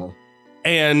 Uh-huh.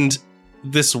 And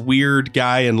this weird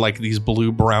guy in like these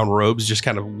blue-brown robes just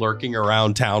kind of lurking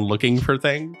around town looking for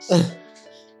things.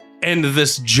 And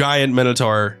this giant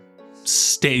minotaur,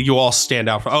 you all stand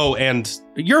out for. Oh, and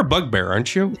you're a bugbear,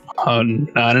 aren't you? A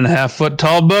 9.5 foot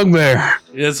tall bugbear.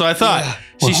 That's what I thought.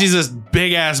 She sees this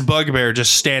big-ass bugbear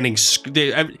just standing.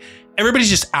 Everybody's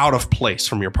just out of place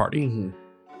from your party. Mm-hmm.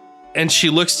 And she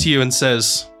looks to you and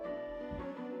says,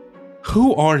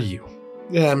 "Who are you?"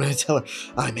 Yeah, I'm going to tell her,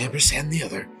 I'm Ampersand the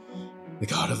Other, the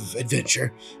god of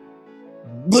adventure,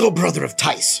 little brother of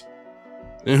Tice.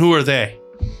 And who are they?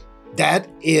 That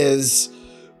is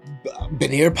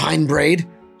Benir Pinebraid.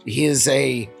 He is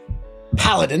a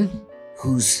paladin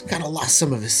who's kind of lost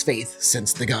some of his faith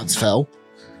since the gods fell.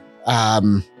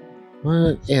 And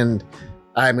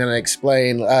I'm going to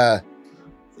explain,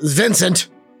 Vincent,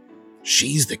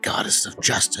 she's the goddess of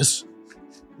justice.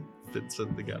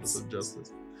 Vincent, the goddess of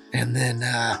justice. And then,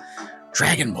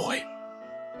 Dragon Boy.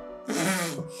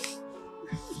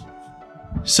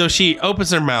 So she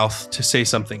opens her mouth to say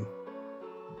something.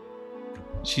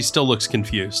 She still looks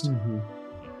confused. Mm-hmm.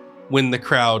 When the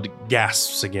crowd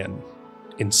gasps again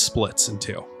and splits in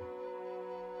two.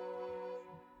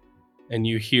 And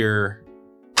you hear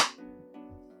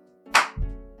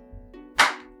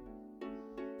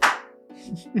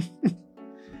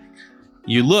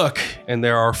you look, and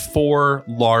there are 4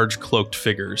 large cloaked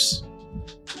figures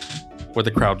where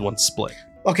the crowd once split.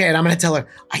 Okay, and I'm going to tell her,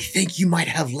 I think you might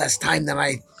have less time than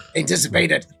I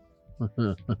anticipated.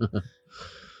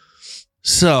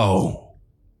 So,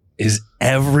 is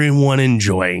everyone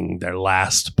enjoying their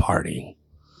last party?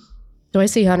 Do I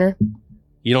see Hunter?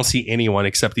 You don't see anyone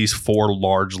except these 4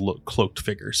 large cloaked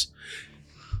figures.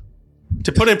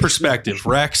 To put in perspective,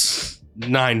 Rex,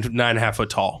 9.5 foot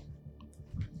tall.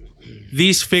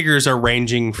 These figures are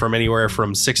ranging from anywhere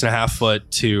from 6.5 foot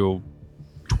to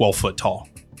 12 foot tall.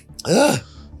 Ugh.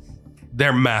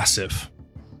 They're massive.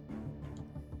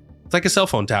 It's like a cell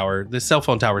phone tower. The cell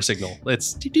phone tower signal.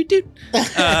 It's doot, doot, doot.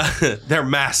 They're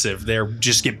massive. They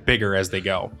just get bigger as they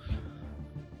go.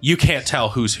 You can't tell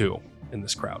who's who in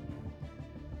this crowd.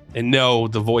 And no,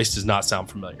 the voice does not sound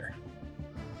familiar.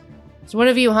 So what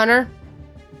of you, Hunter?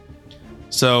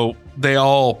 So they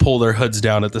all pull their hoods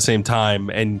down at the same time,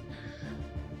 and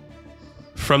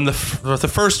from the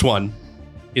first one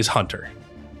is Hunter.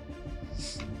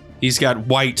 He's got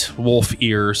white wolf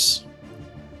ears,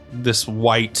 this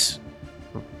white,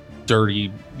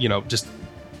 dirty, just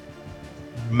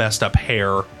messed up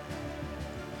hair.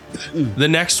 The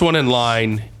next one in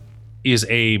line is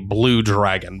a blue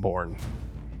dragonborn.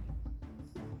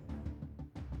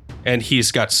 And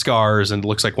he's got scars and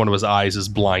looks like one of his eyes is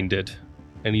blinded.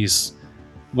 And he's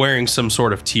wearing some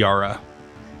sort of tiara.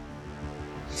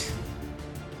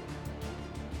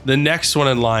 The next one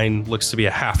in line looks to be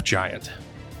a half giant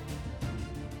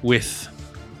with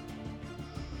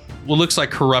what looks like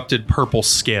corrupted purple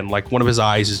skin. Like one of his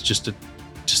eyes is just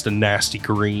a nasty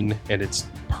green, and it's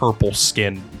purple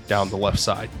skin down the left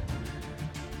side.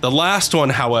 The last one,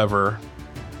 however,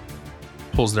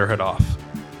 pulls their hood off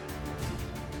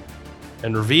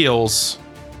and reveals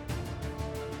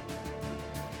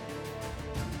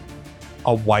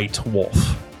a white wolf,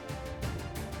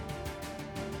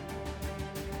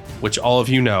 which all of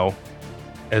you know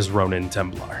as Ronin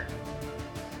Templar.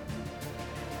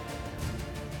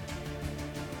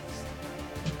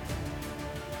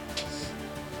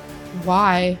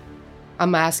 Why?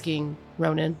 I'm asking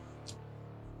Ronan.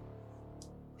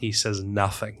 He says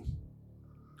nothing.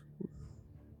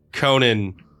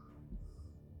 Conan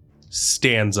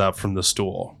stands up from the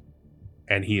stool,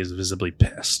 and he is visibly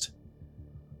pissed.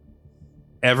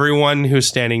 Everyone who's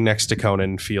standing next to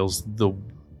Conan feels the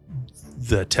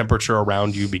temperature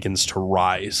around you begins to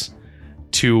rise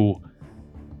to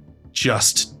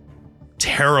just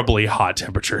terribly hot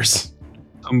temperatures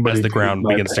as the ground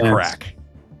begins to crack.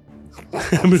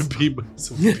 I'm gonna beat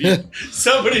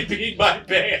somebody beat my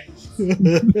pants.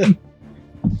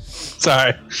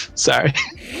 Sorry.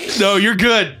 No, you're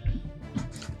good.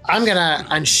 I'm going to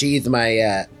unsheath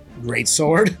my great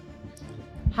sword.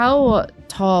 How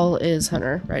tall is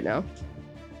Hunter right now?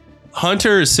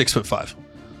 Hunter is 6'5".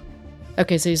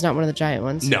 Okay, so he's not one of the giant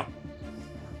ones. No.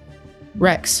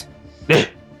 Rex,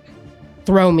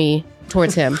 throw me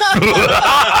towards him.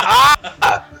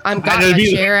 I'm got my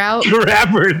chair out.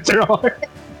 Grabber and throw her.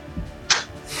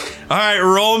 All right,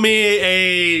 roll me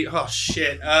a. Oh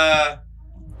shit. All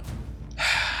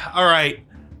right,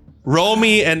 roll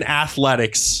me an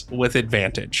athletics with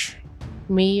advantage.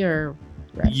 Me or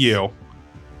Rex? You.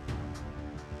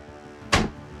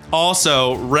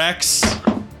 Also, Rex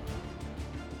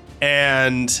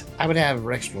And, I would have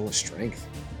Rex roll a strength.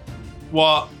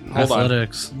 well, hold on.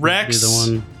 Athletics. would Rex. Be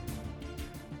the one.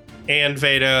 And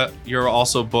Veda, you're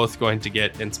also both going to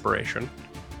get inspiration.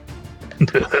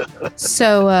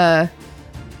 So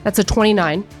that's a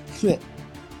 29.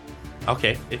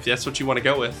 Okay, if that's what you want to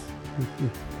go with.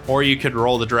 Or you could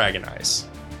roll the dragon eyes.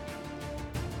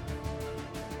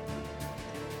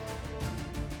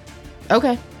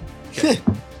 Okay.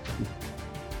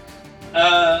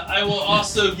 I will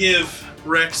also give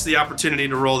Rex the opportunity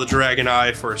to roll the dragon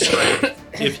eye for a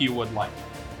strength, if you would like.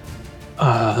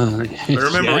 But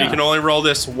remember, you can only roll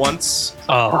this once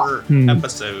per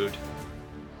episode.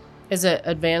 Is it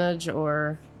advantage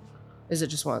or is it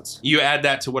just once? You add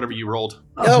that to whatever you rolled.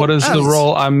 What is the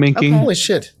roll I'm making? Okay. Holy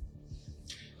shit.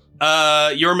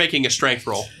 You're making a strength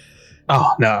roll.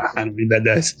 Oh, no, I don't need that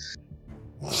dice.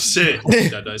 Shit.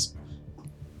 That dice.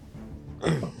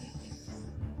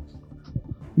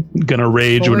 Gonna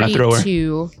rage when I throw her.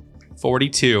 42.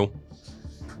 42.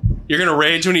 You're going to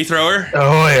rage when you throw her?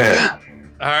 Oh, yeah.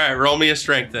 All right, roll me a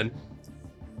strength then.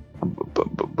 Boom,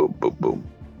 boom, boom, boom, boom.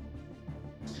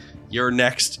 Your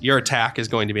attack is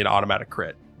going to be an automatic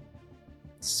crit.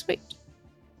 Sweet.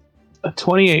 A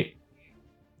 28.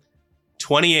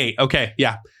 28. Okay,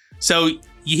 yeah. So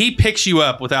he picks you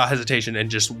up without hesitation and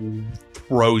just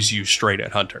throws you straight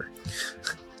at Hunter.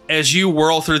 As you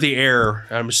whirl through the air,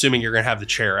 I'm assuming you're going to have the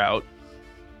chair out.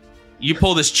 You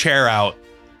pull this chair out.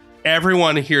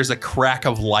 Everyone hears a crack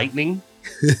of lightning.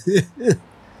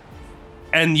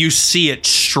 And you see it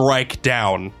strike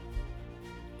down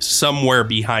somewhere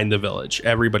behind the village.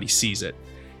 Everybody sees it.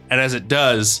 And as it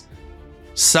does,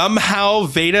 somehow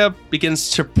Veda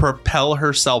begins to propel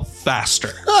herself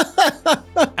faster.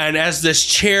 And as this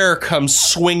chair comes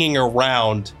swinging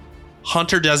around,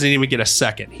 Hunter doesn't even get a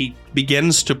second. He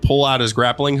begins to pull out his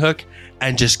grappling hook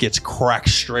and just gets cracked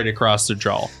straight across the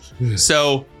jaw.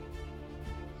 So,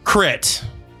 crit.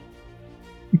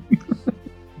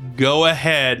 Go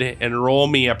ahead and roll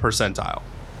me a percentile.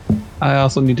 I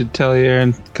also need to tell you,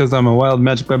 Aaron, because I'm a wild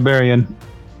magic barbarian,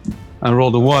 I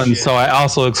rolled a 1, so I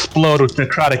also explode with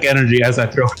necrotic energy as I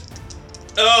throw it.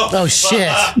 Oh,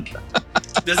 shit.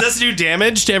 Does this do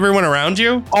damage to everyone around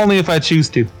you? Only if I choose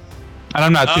to. And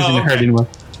I'm not choosing to hurt anyone.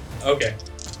 Okay.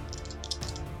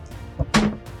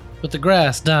 But the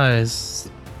grass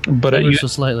dies. But Ever so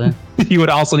slightly. you would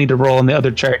also need to roll on the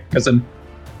other chart, because I'm...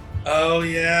 Oh,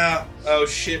 yeah. Oh,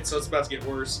 shit. So it's about to get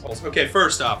worse. Okay,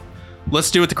 first off, let's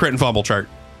do it the crit and fumble chart.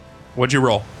 What'd you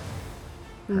roll?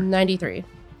 93.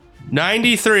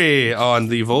 93 on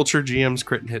the Vulture GM's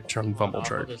crit and hit and fumble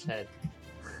chart.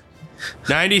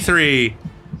 93.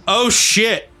 Oh,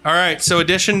 shit. All right, so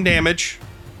addition damage.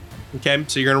 Okay,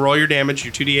 so you're going to roll your damage,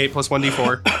 your 2d8 plus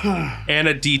 1d4, and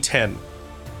a d10.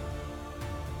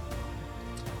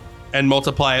 And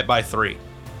multiply it by 3.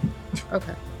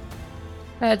 Okay.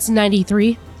 That's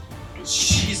 93.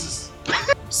 Jesus.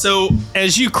 So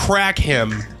as you crack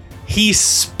him, he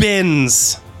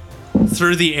spins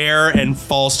through the air and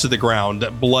falls to the ground.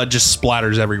 Blood just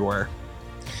splatters everywhere.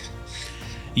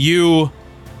 You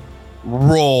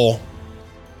roll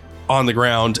on the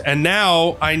ground, and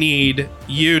now I need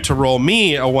you to roll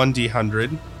me a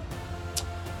 1d100,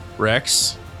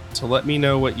 Rex, to let me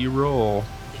know what you roll.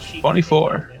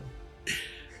 24.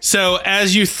 So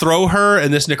as you throw her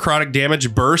and this necrotic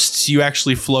damage bursts, you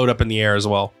actually float up in the air as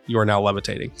well. You are now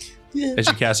levitating as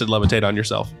you casted levitate on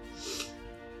yourself.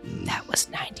 That was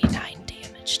 99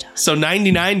 damage done. So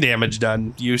 99 damage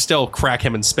done. You still crack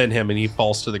him and spin him and he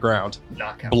falls to the ground.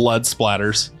 Blood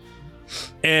splatters.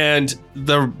 And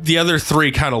the other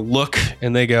three kind of look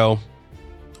and they go,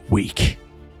 weak.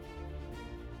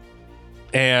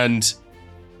 And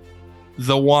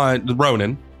the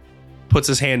Ronin puts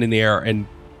his hand in the air and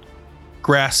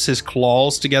grasps his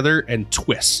claws together and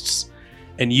twists.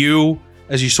 And you,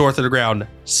 as you soar through the ground,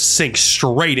 sink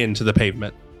straight into the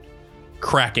pavement,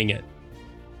 cracking it.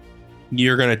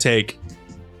 You're going to take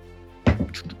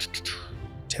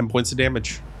 10 points of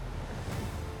damage.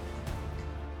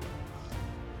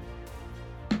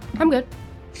 I'm good.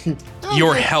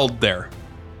 You're held there.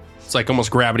 It's like almost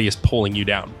gravity is pulling you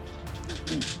down.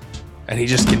 And he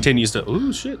just continues to...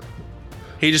 Ooh, shit.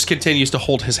 He just continues to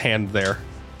hold his hand there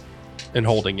and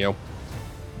holding you.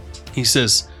 He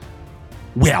says,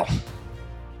 well,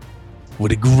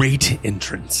 what a great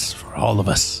entrance for all of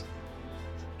us.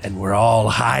 And we're all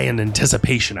high in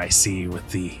anticipation, I see, with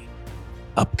the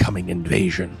upcoming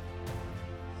invasion.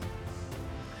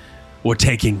 We're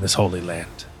taking this holy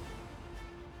land.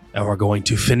 And we're going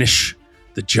to finish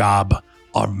the job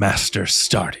our master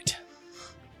started.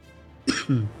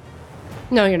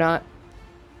 No, you're not.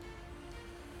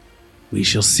 We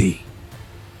shall see.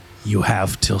 You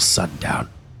have till sundown.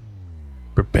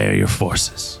 Prepare your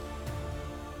forces.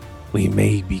 We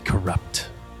may be corrupt.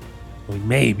 We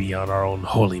may be on our own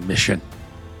holy mission,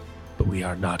 but we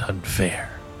are not unfair.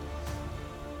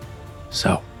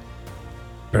 So,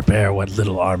 prepare what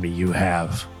little army you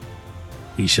have.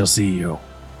 We shall see you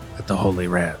at the Holy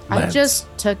Lands. I just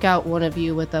took out one of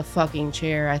you with a fucking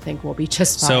chair. I think we'll be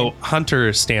just fine. So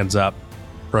Hunter stands up,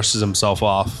 brushes himself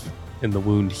off, and the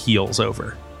wound heals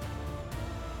over.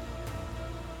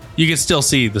 You can still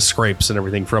see the scrapes and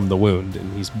everything from the wound,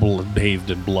 and he's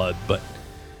bathed in blood, but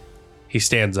he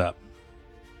stands up.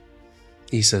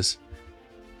 He says,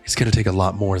 "It's going to take a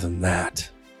lot more than that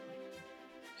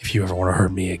if you ever want to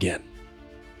hurt me again."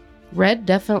 Red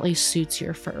definitely suits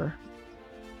your fur.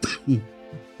 And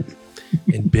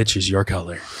bitch is your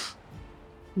color.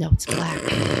 No, it's black.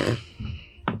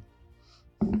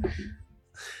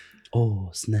 Oh,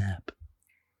 snap.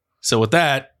 So with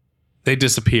that, they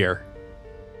disappear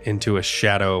into a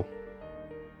shadow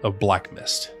of black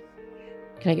mist.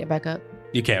 Can I get back up?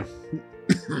 You can.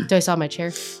 Do I saw my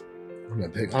chair?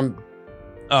 I'm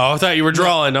Oh, I thought you were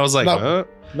drawing. I was like, No.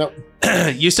 Nope.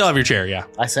 You still have your chair, yeah.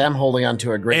 I say I'm holding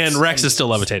onto a great And Rex is still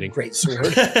levitating. Great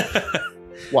sword.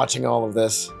 Watching all of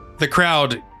this. The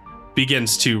crowd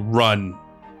begins to run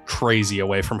crazy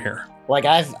away from here. Like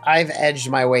I've edged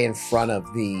my way in front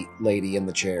of the lady in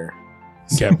the chair.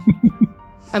 Okay.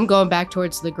 I'm going back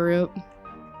towards the group.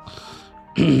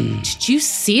 Did you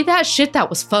see that shit? That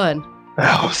was fun.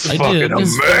 That was I fucking did.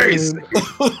 amazing.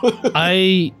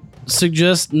 I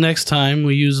suggest next time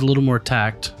we use a little more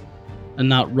tact and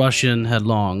not rush in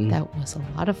headlong. That was a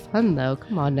lot of fun, though.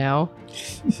 Come on now.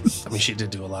 I mean, she did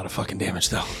do a lot of fucking damage,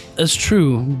 though. That's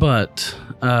true, but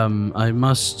I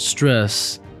must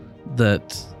stress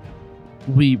that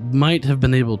we might have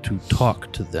been able to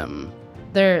talk to them.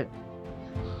 They're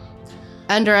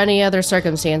under any other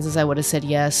circumstances, I would have said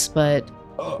yes, but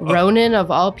Ronan,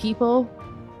 of all people,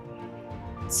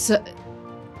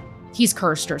 he's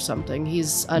cursed or something.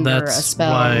 He's under a That's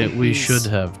spell. why we He's- should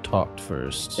have talked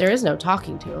first. There is no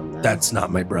talking to him, though. That's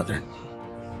not my brother.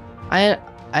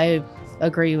 I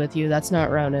agree with you. That's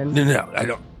not Ronan. No, I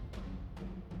don't.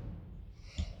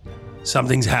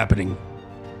 Something's happening.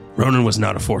 Ronan was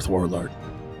not a fourth warlord.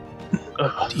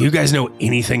 Do you guys know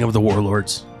anything of the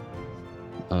warlords?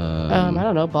 I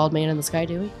don't know. Bald man in the sky,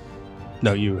 do we?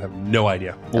 No, you have no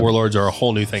idea. Warlords are a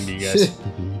whole new thing to you guys.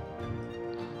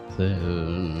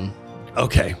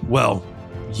 Okay, well,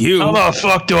 you. How the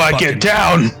fuck do I Fucking- get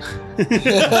down?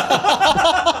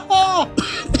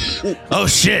 Oh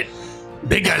shit!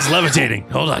 Big guy's levitating.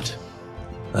 Hold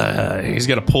on. He's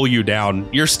gonna pull you down.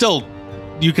 You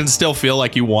can still feel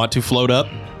like you want to float up,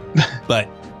 but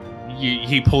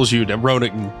he pulls you down.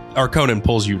 Conan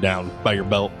pulls you down by your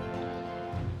belt.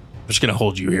 I'm just gonna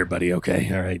hold you here, buddy. Okay,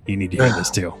 all right. You need to hear this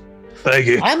too. Thank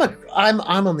you. I'm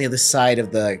on the other side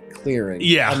of the clearing.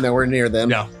 Yeah. I'm nowhere near them.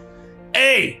 No.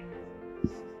 Hey,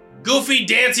 goofy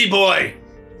dancy boy,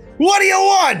 What do you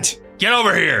want? get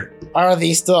over here. Are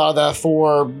these still the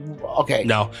four? Okay.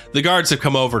 No, the guards have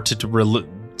come over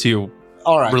to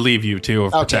All right. relieve you too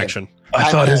of Okay. protection.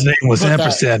 I thought his name was Put that-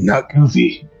 Ampersand, not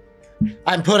Goofy.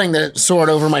 I'm putting the sword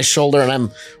over my shoulder and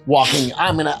I'm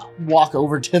gonna walk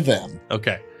over to them.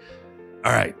 Okay.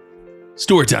 All right.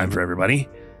 Story time for everybody.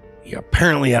 You're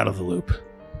apparently out of the loop.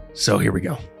 So here we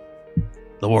go.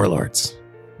 The warlords.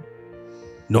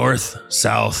 North,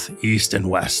 south, east, and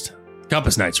west.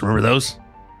 Compass Knights, remember those?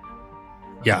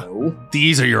 Yeah. No.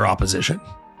 These are your opposition.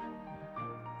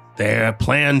 They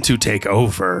plan to take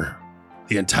over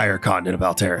the entire continent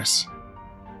of Alteris.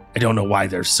 I don't know why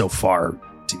they're so far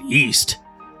to the east.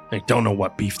 I don't know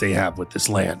what beef they have with this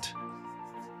land.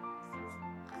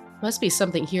 Must be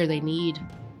something here they need.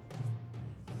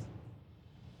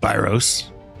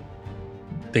 Byros,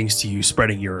 thanks to you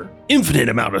spreading your infinite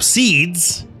amount of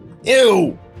seeds,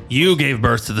 Ew. you gave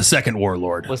birth to the second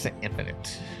warlord, Wasn't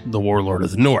infinite. the warlord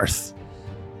of the north,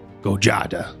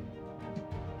 Gojada.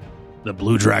 The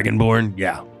blue dragonborn,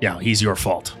 yeah, he's your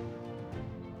fault.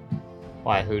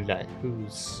 Why? Who died?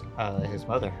 Who's his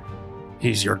mother?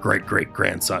 He's your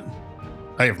great-great-grandson.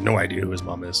 I have no idea who his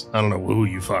mom is. I don't know who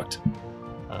you fucked.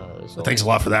 There's But thanks a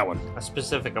lot for that one. a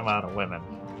specific amount of women.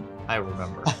 I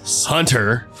remember.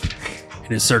 Hunter,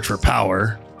 in his search for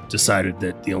power, decided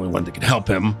that the only one that could help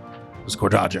him was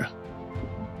Cordaja.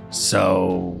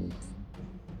 So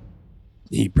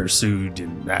he pursued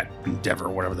in that endeavor,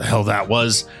 whatever the hell that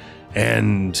was,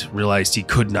 and realized he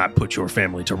could not put your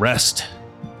family to rest.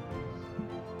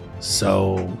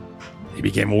 So he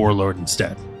became a warlord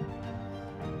instead.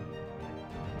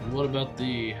 What about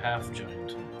the half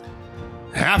giant?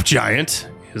 Half giant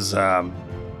is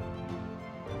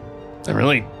I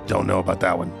really don't know about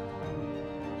that one.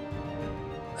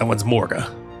 That one's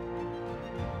Morga.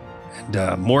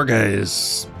 And Morga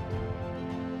is...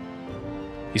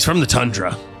 He's from the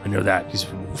tundra. I know that. He's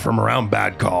from around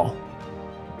Bad Call.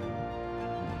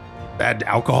 Bad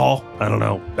alcohol? I don't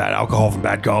know. Bad alcohol from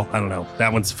Bad Call? I don't know.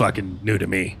 That one's fucking new to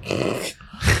me.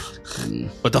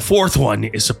 But the fourth one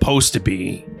is supposed to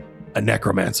be a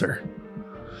necromancer.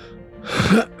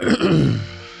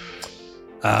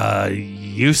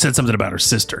 You said something about her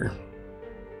sister.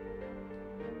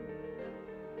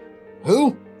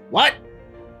 Who? What?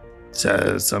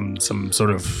 Some sort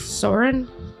of... Soren?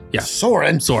 Yeah.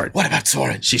 Soren? Soren. What about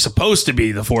Soren? She's supposed to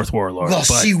be the fourth warlord. Well,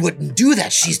 but, she wouldn't do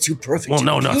that. She's too perfect. well, too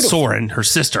no, not beautiful. Soren. Her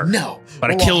sister. No.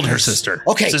 But I Well, killed her sister.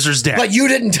 Okay. Sister's dead. But you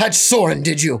didn't touch Soren,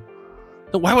 did you?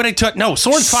 Why would I touch? No,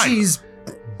 Soren's fine. She's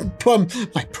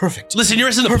like perfect. Listen, you're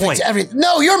missing the Perfect point. everything.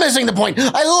 No, you're missing the point.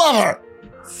 I love her.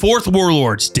 Fourth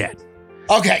warlord's dead.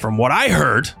 Okay. From what I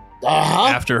heard, Uh-huh.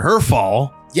 after her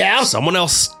fall, Yeah. someone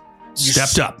else Your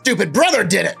stepped up. Stupid brother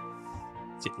did it.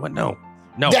 What? No.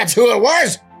 No. That's who it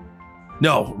was.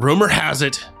 No. Rumor has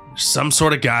it, some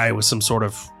sort of guy with some sort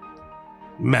of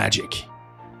magic.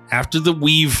 After the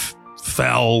weave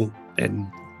fell and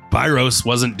Byros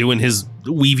wasn't doing his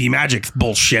weavy magic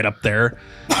bullshit up there,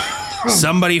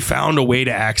 somebody found a way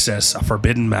to access a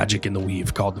forbidden magic in the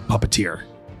weave called the puppeteer.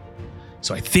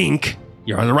 So I think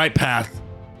you're on the right path.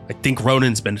 I think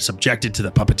Ronan's been subjected to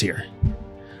the puppeteer.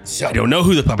 So I don't know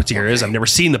who the puppeteer is. I've never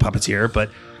seen the puppeteer, but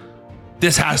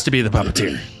this has to be the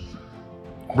puppeteer.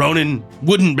 Ronan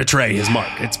wouldn't betray his mark.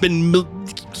 It's been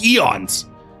eons.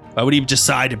 Why would he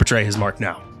decide to betray his mark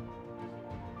now?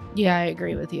 Yeah, I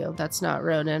agree with you. That's not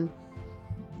Ronan.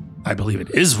 I believe it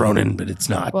is Ronan, but it's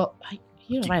not. Well,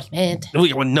 you know what I meant. Well,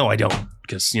 no, I don't,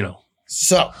 because,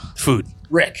 So, food.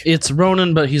 Rick, It's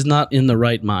Ronan, but he's not in the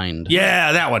right mind.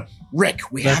 Yeah, that one.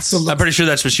 Rick, we have to I'm look. pretty sure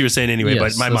that's what she was saying anyway, Yes,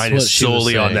 but my that's mind what is she was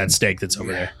solely on saying. that steak that's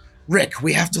over there. Rick,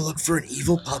 we have to look for an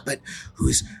evil puppet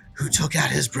who took out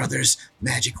his brother's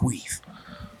magic weave.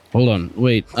 Hold on,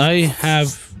 wait. I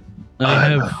have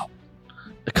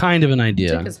a kind of an Took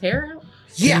idea. his hair out?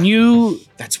 Yeah, Can you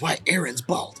that's why Aaron's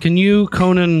bald.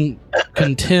 Conan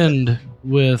contend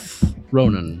with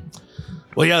Ronan?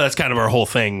 Well, yeah, that's kind of our whole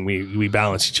thing. We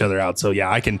balance each other out. So, yeah,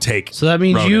 I can take... So that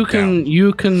means Ronan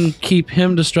you can keep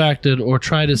him distracted or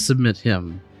try to submit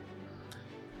him.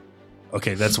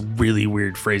 Okay, that's really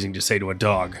weird phrasing to say to a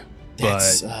dog.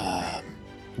 That's But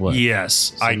What?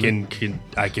 yes, I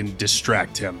can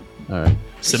distract him. All right.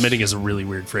 Submitting is a really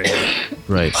weird phrase.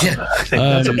 Right. yeah. I think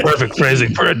that's a perfect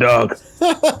phrasing for a dog.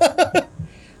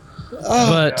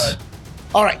 But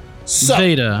All right. So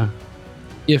Veda,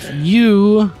 if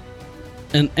you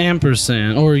and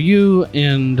Ampersand, or you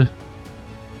and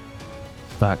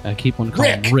fuck, I keep on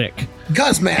calling him Rick.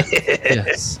 Guzman,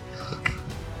 Yes.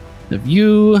 If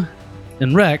you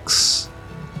and Rex,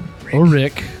 or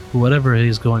Rick, whatever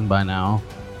he's going by now,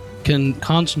 can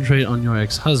concentrate on your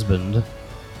ex-husband,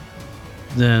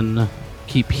 then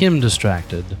keep him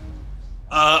distracted.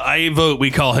 I vote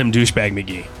we call him Douchebag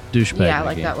McGee. Douchebag Yeah, I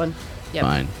like McGee. that one. Yep.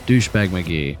 Fine. Douchebag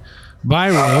McGee.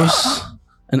 Byros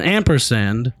and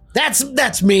Ampersand,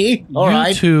 that's me. All you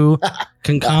right. two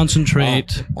can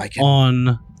concentrate I can.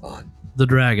 on On. the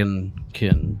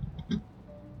Dragonkin.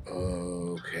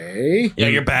 Okay. Yeah,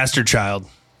 you're bastard child.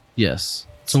 Yes.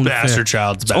 It's only Bastard fair.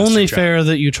 child. It's only fair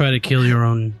that you try to kill your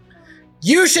own.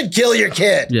 You should kill your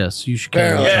kid. Yes, you should kill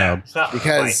your Fair. child. It's not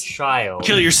Because- my child.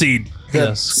 Kill your seed. The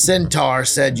Yes. centaur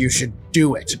said you should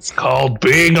do it. It's called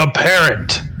being a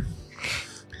parent.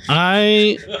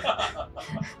 I,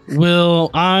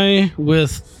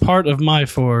 with part of my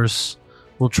force,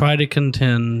 will try to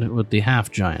contend with the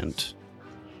half giant.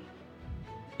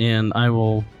 And I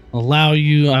will I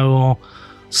will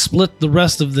split the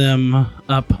rest of them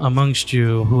up amongst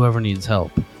you, whoever needs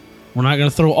help. We're not going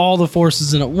to throw all the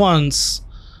forces in at once,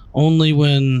 only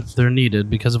when they're needed,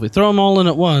 because if we throw them all in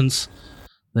at once,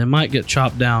 they might get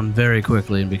chopped down very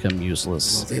quickly and become Well,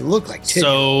 useless. they look like titties.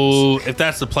 So, if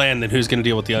that's the plan, then who's going to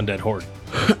deal with the undead horde?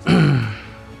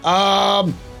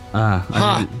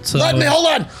 Let me hold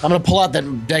on. I'm gonna pull out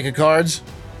that deck of cards.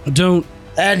 Don't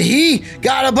And he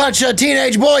got a bunch of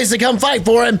teenage boys to come fight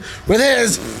for him with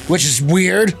his, which is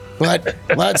weird, but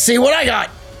let's see what I got.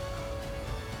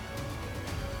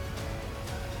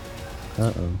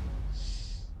 Uh-oh.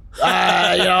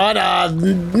 You know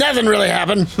what? Nothing really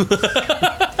happened.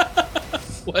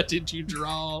 What did you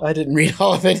draw? I didn't read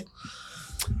all of it.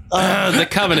 The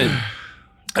Covenant,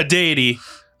 a deity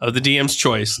of the DM's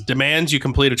choice, demands you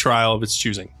complete a trial of its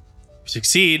choosing. If you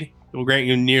succeed, it will grant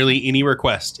you nearly any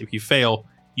request. If you fail,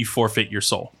 you forfeit your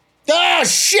soul. Oh,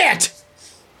 shit!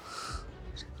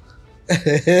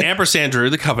 Ampersand drew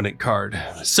the Covenant card.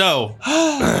 So,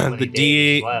 many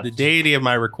deities left. the deity of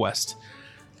my request.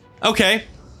 Okay.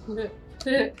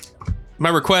 My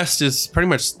request is pretty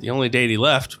much the only deity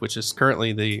left, which is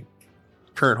currently the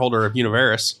current holder of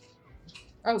Universe.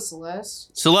 Oh,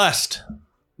 Celeste. Celeste,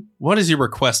 what is your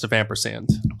request of Ampersand?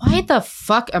 Why the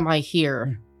fuck am I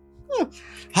here?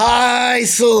 Hi,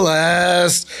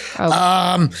 Celeste.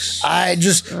 Oh. I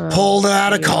just pulled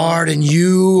out a card and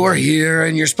you are here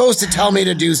and you're supposed to tell me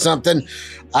to do something.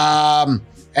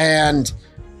 And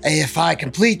if I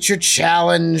complete your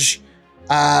challenge,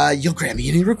 you'll grant me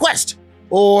any request.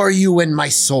 Or you win my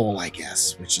soul, I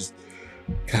guess, which is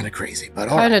kind of crazy, but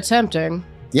all Kind right. of tempting.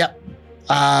 Yep.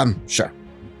 Sure.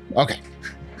 Okay.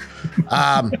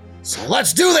 So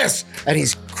let's do this. And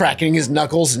he's cracking his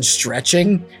knuckles and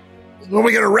stretching. Are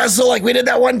we gonna wrestle like we did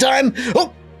that one time?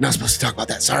 Oh, not supposed to talk about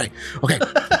that. Sorry. Okay.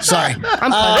 Sorry.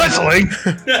 Wrestling.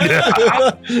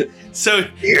 So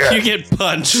you get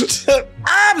punched.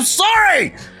 I'm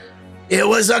sorry. It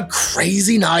was a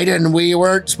crazy night and we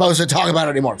weren't supposed to talk about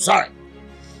it anymore. Sorry.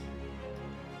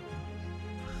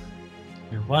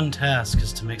 Your one task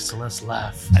is to make Celeste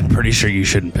laugh. I'm pretty sure you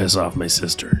shouldn't piss off my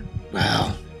sister.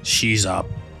 Well, She's a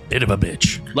bit of a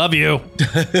bitch. Love you.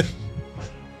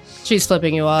 She's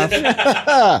flipping you off.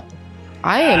 I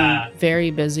am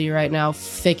very busy right now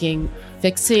fixing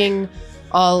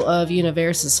all of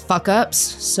Universe's fuck ups.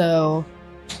 So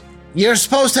you're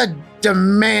supposed to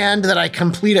demand that I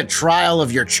complete a trial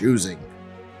of your choosing.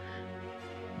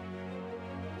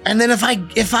 And then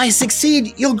if I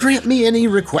succeed, you'll grant me any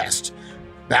request.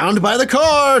 Bound by the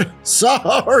card.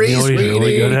 Sorry, You know what he's sweetie.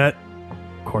 really good at?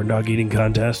 Corn dog eating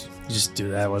contest. You just do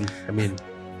that one. I mean,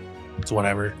 it's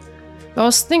whatever. I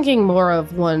was thinking more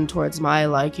of one towards my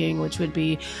liking, which would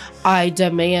be I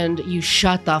demand you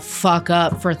shut the fuck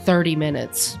up for 30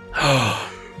 minutes.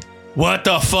 What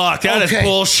the fuck? That is Okay.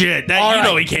 bullshit. That All you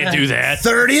know right. he can't do that.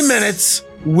 30 minutes.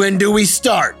 When do we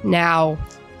start? Now.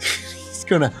 He's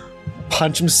gonna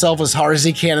punch himself as hard as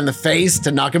he can in the face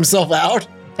to knock himself out.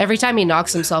 Every time he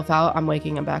knocks himself out, I'm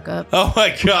waking him back up. Oh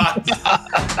my god.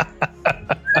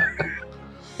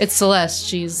 It's Celeste.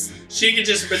 She's She could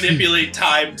just manipulate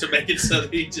time to make it so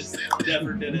that he just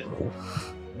never did it.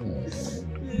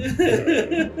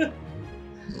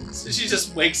 So she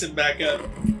just wakes him back up.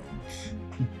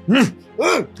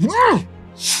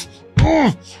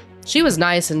 She was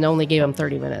nice and only gave him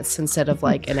 30 minutes instead of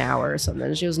like an hour or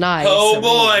something. She was nice. Oh and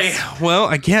boy. Well,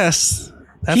 I guess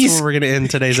that's where we're going to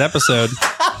end today's episode.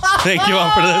 Thank you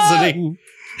all for listening.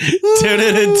 Tune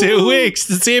in 2 weeks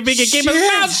to see if he can keep his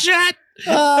Shit. mouth shut.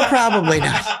 Probably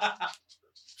not.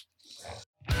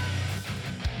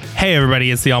 Hey everybody,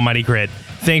 it's the Almighty Crit.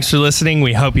 Thanks for listening.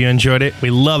 We hope you enjoyed it.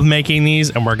 We love making these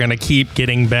and we're going to keep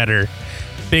getting better.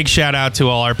 Big shout out to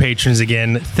all our patrons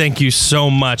again. Thank you so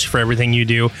much for everything you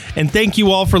do. And thank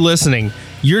you all for listening.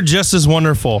 You're just as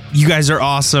wonderful. You guys are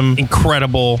awesome,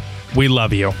 incredible. We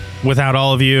love you. Without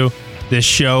all of you, this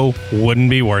show wouldn't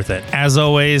be worth it. As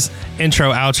always,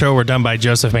 intro, outro were done by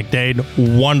Joseph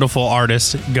McDade. Wonderful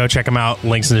artist. Go check him out.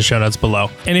 Links in the show notes below.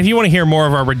 And if you want to hear more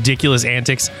of our ridiculous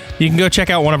antics, you can go check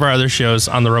out one of our other shows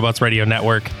on the Robots Radio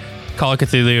Network, Call of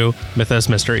Cthulhu, Mythos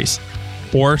Mysteries,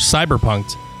 or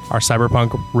Cyberpunked, our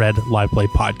Cyberpunk Red Live Play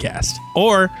podcast.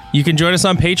 Or you can join us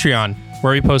on Patreon,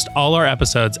 where we post all our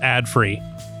episodes ad-free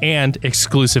and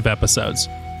exclusive episodes.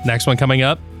 Next one coming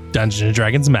up, Dungeons &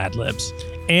 Dragons Mad Libs.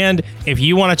 And if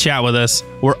you want to chat with us,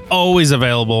 we're always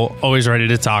available, always ready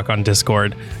to talk on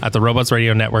Discord at the Robots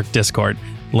Radio Network Discord.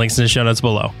 Links in the show notes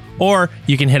below. Or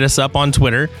you can hit us up on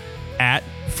Twitter at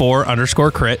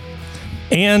 4_crit.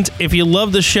 And if you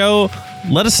love the show,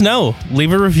 let us know.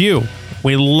 Leave a review.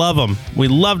 We love them. We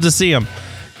love to see them.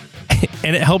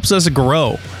 And it helps us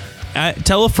grow.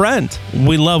 Tell a friend.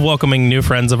 We love welcoming new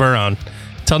friends of our own.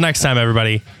 Till next time,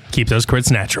 everybody, keep those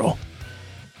crits natural.